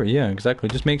 Do whatever. Yeah, exactly.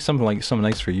 Just make something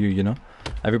nice for you. You know,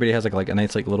 everybody has like a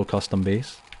nice like little custom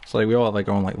base. So like we all have like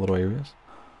our own like little areas.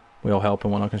 We all help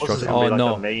and whatnot This is construct. gonna be, Oh like,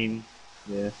 no. the main.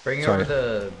 Yeah. Bring Sorry. over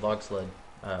the log sled,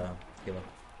 Kilo.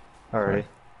 Alrighty.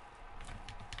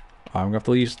 I'm gonna have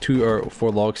to leave 2 or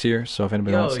 4 logs here. So if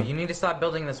anybody Yo, wants, you need to stop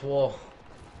building this wall.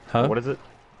 huh? What is it?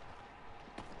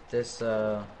 This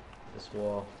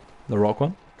wall. The rock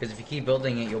one? Because if you keep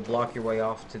building it, you'll block your way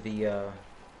off to the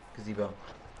gazebo.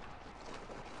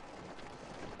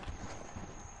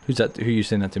 Who's that? Who you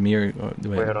saying that to me or Wait,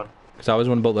 hold on. Because I was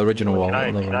one about the original wall.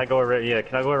 Can I go around? Yeah,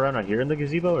 can I go around right here in the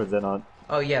gazebo, or is that not?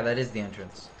 Oh yeah, that is the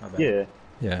entrance. My bad. Yeah.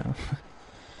 Yeah.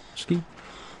 Ski.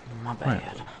 My Right.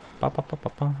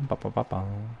 Ba-ba-ba-ba-ba.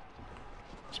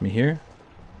 It's me here.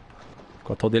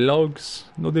 Got all the logs.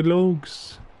 No the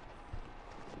logs.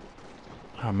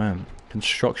 Oh man,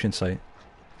 construction site.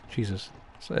 Jesus,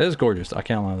 it is gorgeous. I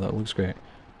can't lie. That looks great.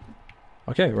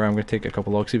 Okay, right. I'm gonna take a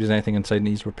couple logs. See if there's anything inside that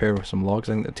needs repair with some logs.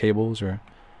 I think the tables or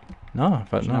no,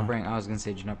 but Did you no. not bring? I was gonna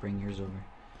say, did you not bring yours over?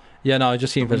 Yeah, no.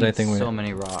 Just see if We there's need anything. so with...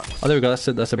 many rocks. Oh, there we go. That's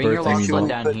a Bring bird your thing. logs we on built.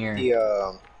 down Put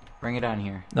here. Bring it down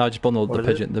here. No, just bundle What the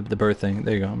is pigeon, the bird thing.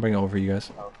 There you go. I'm bringing it over for you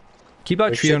guys. Keep that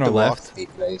Where tree should on our the left. walks be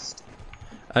placed?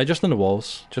 Just on the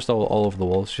walls, just all over the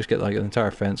walls. Just get like an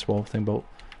entire fence wall thing built.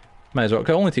 Might as well. It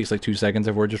only takes like 2 seconds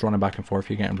if we're just running back and forth.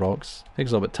 You're getting rocks.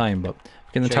 Takes a little bit of time, but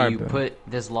get an Should entire. you put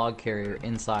this log carrier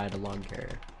inside a log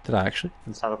carrier? Did I actually?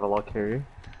 Inside of a log carrier.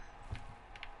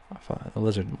 I thought the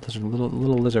lizard, little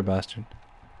lizard bastard.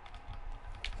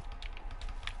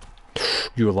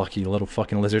 You were lucky, you little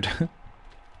fucking lizard.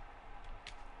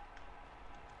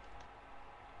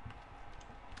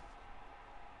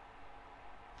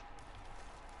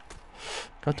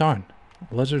 God darn,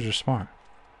 lizards are smart.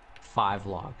 5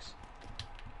 logs.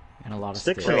 And a lot of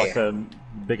Sticks sticks. are like the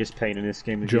biggest pain in this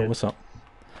game to Joe, get. what's up?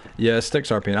 Yeah,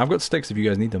 sticks are pain. I've got sticks if you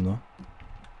guys need them though.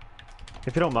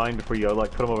 If you don't mind, before you go,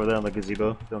 like put them over there on the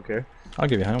gazebo. Don't care. I'll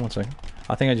give you. Hang on 1 second.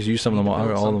 I think I just used some of them, all of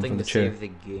them Something from the to chair. save the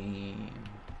game.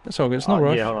 It's all good. It's no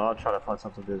rush. Yeah, hold on. I'll try to find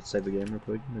something to save the game real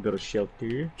quick. Maybe go to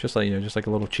shelter. Just like just like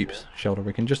a little cheap shelter.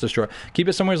 We can just destroy. Keep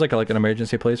it somewhere as like an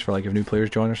emergency place for like if new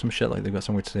players join or some shit. Like they've got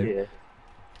somewhere to save. Yeah.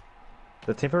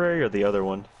 The temporary or the other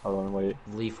one? Hold on, wait.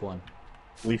 Leaf one.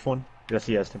 Leaf one?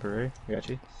 Yes, temporary. I got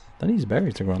you. That needs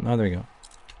berries to grow. Oh, there we go.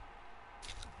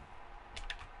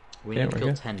 We Yeah, need to we're kill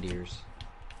good. 10 deers.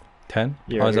 10?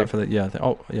 Yeah, Oh, is right that for the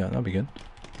oh yeah, that'd be good.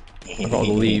 I got all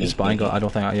the leaves, but I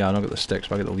don't think I don't got the sticks,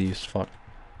 but I got the leaves. Fuck.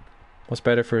 What's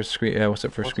better for a screen? What's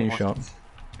it for a screenshot?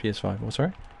 PS5. What's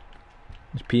sorry?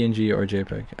 It's PNG or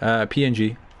JPEG?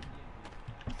 PNG.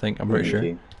 I think I'm pretty sure.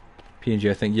 PNG.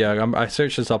 I think. Yeah, I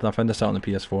searched this up and I found this out on the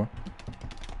PS4.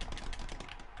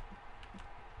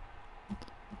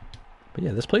 But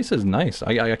yeah, this place is nice.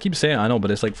 I keep saying I know,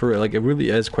 but it's like for like it really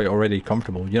is quite already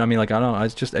comfortable. You know what I mean? Like I don't know.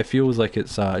 It's just it feels like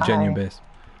it's a genuine base.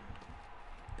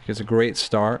 It's a great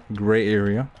start, great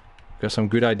area. Got some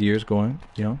good ideas going.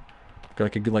 You know, got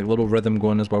like a good like little rhythm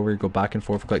going as well, where you go back and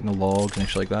forth collecting the logs and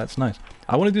shit like that. It's nice.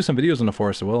 I want to do some videos in the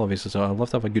forest as well, obviously. So I'd love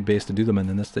to have a good base to do them in.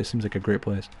 And this seems like a great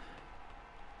place.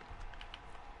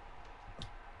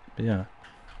 But yeah,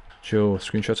 Joe,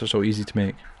 screenshots are so easy to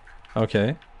make.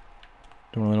 Okay.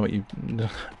 Don't really know what you.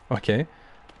 Okay.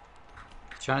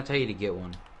 Trying to tell you to get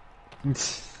one.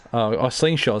 Oh,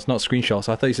 slingshots, not screenshots.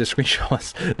 I thought you said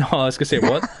screenshots. No, I was gonna say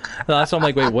what? That's why I'm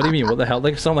like, wait, what do you mean? What the hell?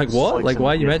 Like, so I'm like, what? Like,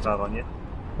 why you meant?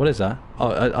 What is that? Oh,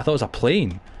 I thought it was a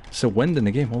plane. It's a wind in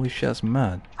the game. Holy shit, that's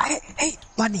mad. Hey,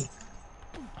 bunny!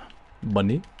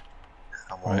 Bunny?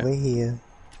 Come Right. over here.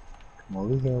 Come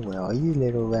over here. Where are you,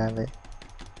 little rabbit?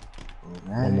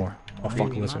 One more. Oh, fuck,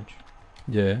 Maybe lizard. much.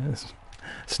 Yeah, it's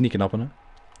sneaking up on it.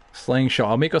 Slingshot.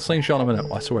 I'll make a slingshot in a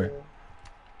minute. I swear.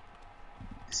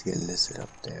 Let's get a lizard up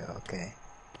there, okay.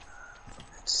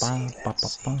 Let's Ba, see, ba, let's ba,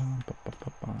 see. ba, ba,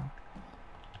 ba, ba.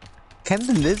 Can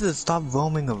the lizard stop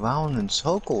roaming around in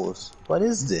circles? What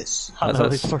is this? I know, they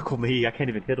That's- circle me. I can't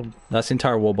even hit them. That's the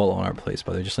entire wall ball on our place,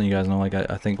 by the way. Just so you guys know, like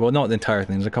I think, well, not the entire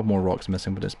thing. There's a couple more rocks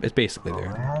missing, but it's basically there.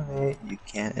 Rabbit, you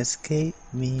can't escape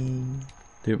me.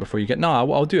 Do it before you get. No,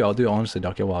 I'll do it honestly,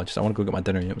 Doc. Yeah, well, I want to go get my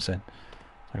dinner. You know what I'm saying?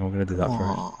 Like, I'm gonna do that first.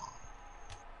 Aw.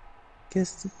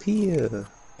 Disappear.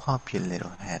 Pop your little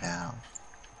head out.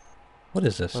 What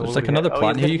is this? Well, It's what like do we another got? Oh,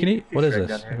 plant you here you can can eat eat. What is fish right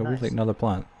this? down Like, here. a weird, like Nice. another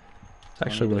plant. It's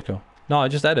actually really cool. No, I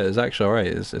just added it. It's actually alright.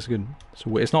 It's good.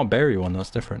 So it's not berry one. That's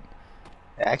different.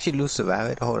 Actually, lose the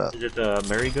rabbit. Hold up. Is it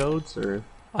marigolds or?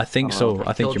 I think Oh, so.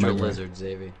 I think Killed you your might be right. lizard,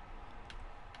 Xavier.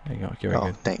 There you go. Okay, very Oh,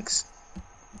 good. thanks.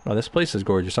 Oh, this place is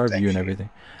gorgeous. Our Thank view and you. everything.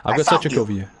 I've I got such a found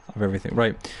cool you. view of everything.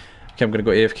 Right. Okay, I'm gonna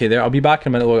go AFK there. I'll be back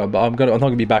in a minute. Look, I'm not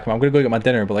gonna be back. I'm gonna go get my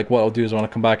dinner. But like, what I'll do is when I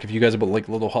come back, if you guys have like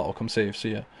a little hut, I'll come save. So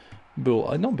yeah,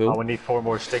 Bull. Not Bull. Oh, we need 4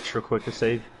 more sticks real quick to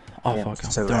save. Oh Yeah, fuck.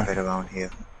 there's a Darn. rabbit around here.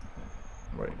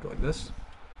 Right, go like this.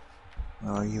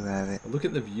 Oh, you rabbit. Look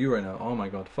at the view right now. Oh my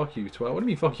god. Fuck you, twat. What do you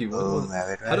mean fuck you? Oh,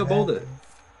 rabbit, How do I build it?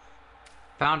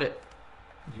 Found it.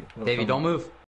 Davey, don't move.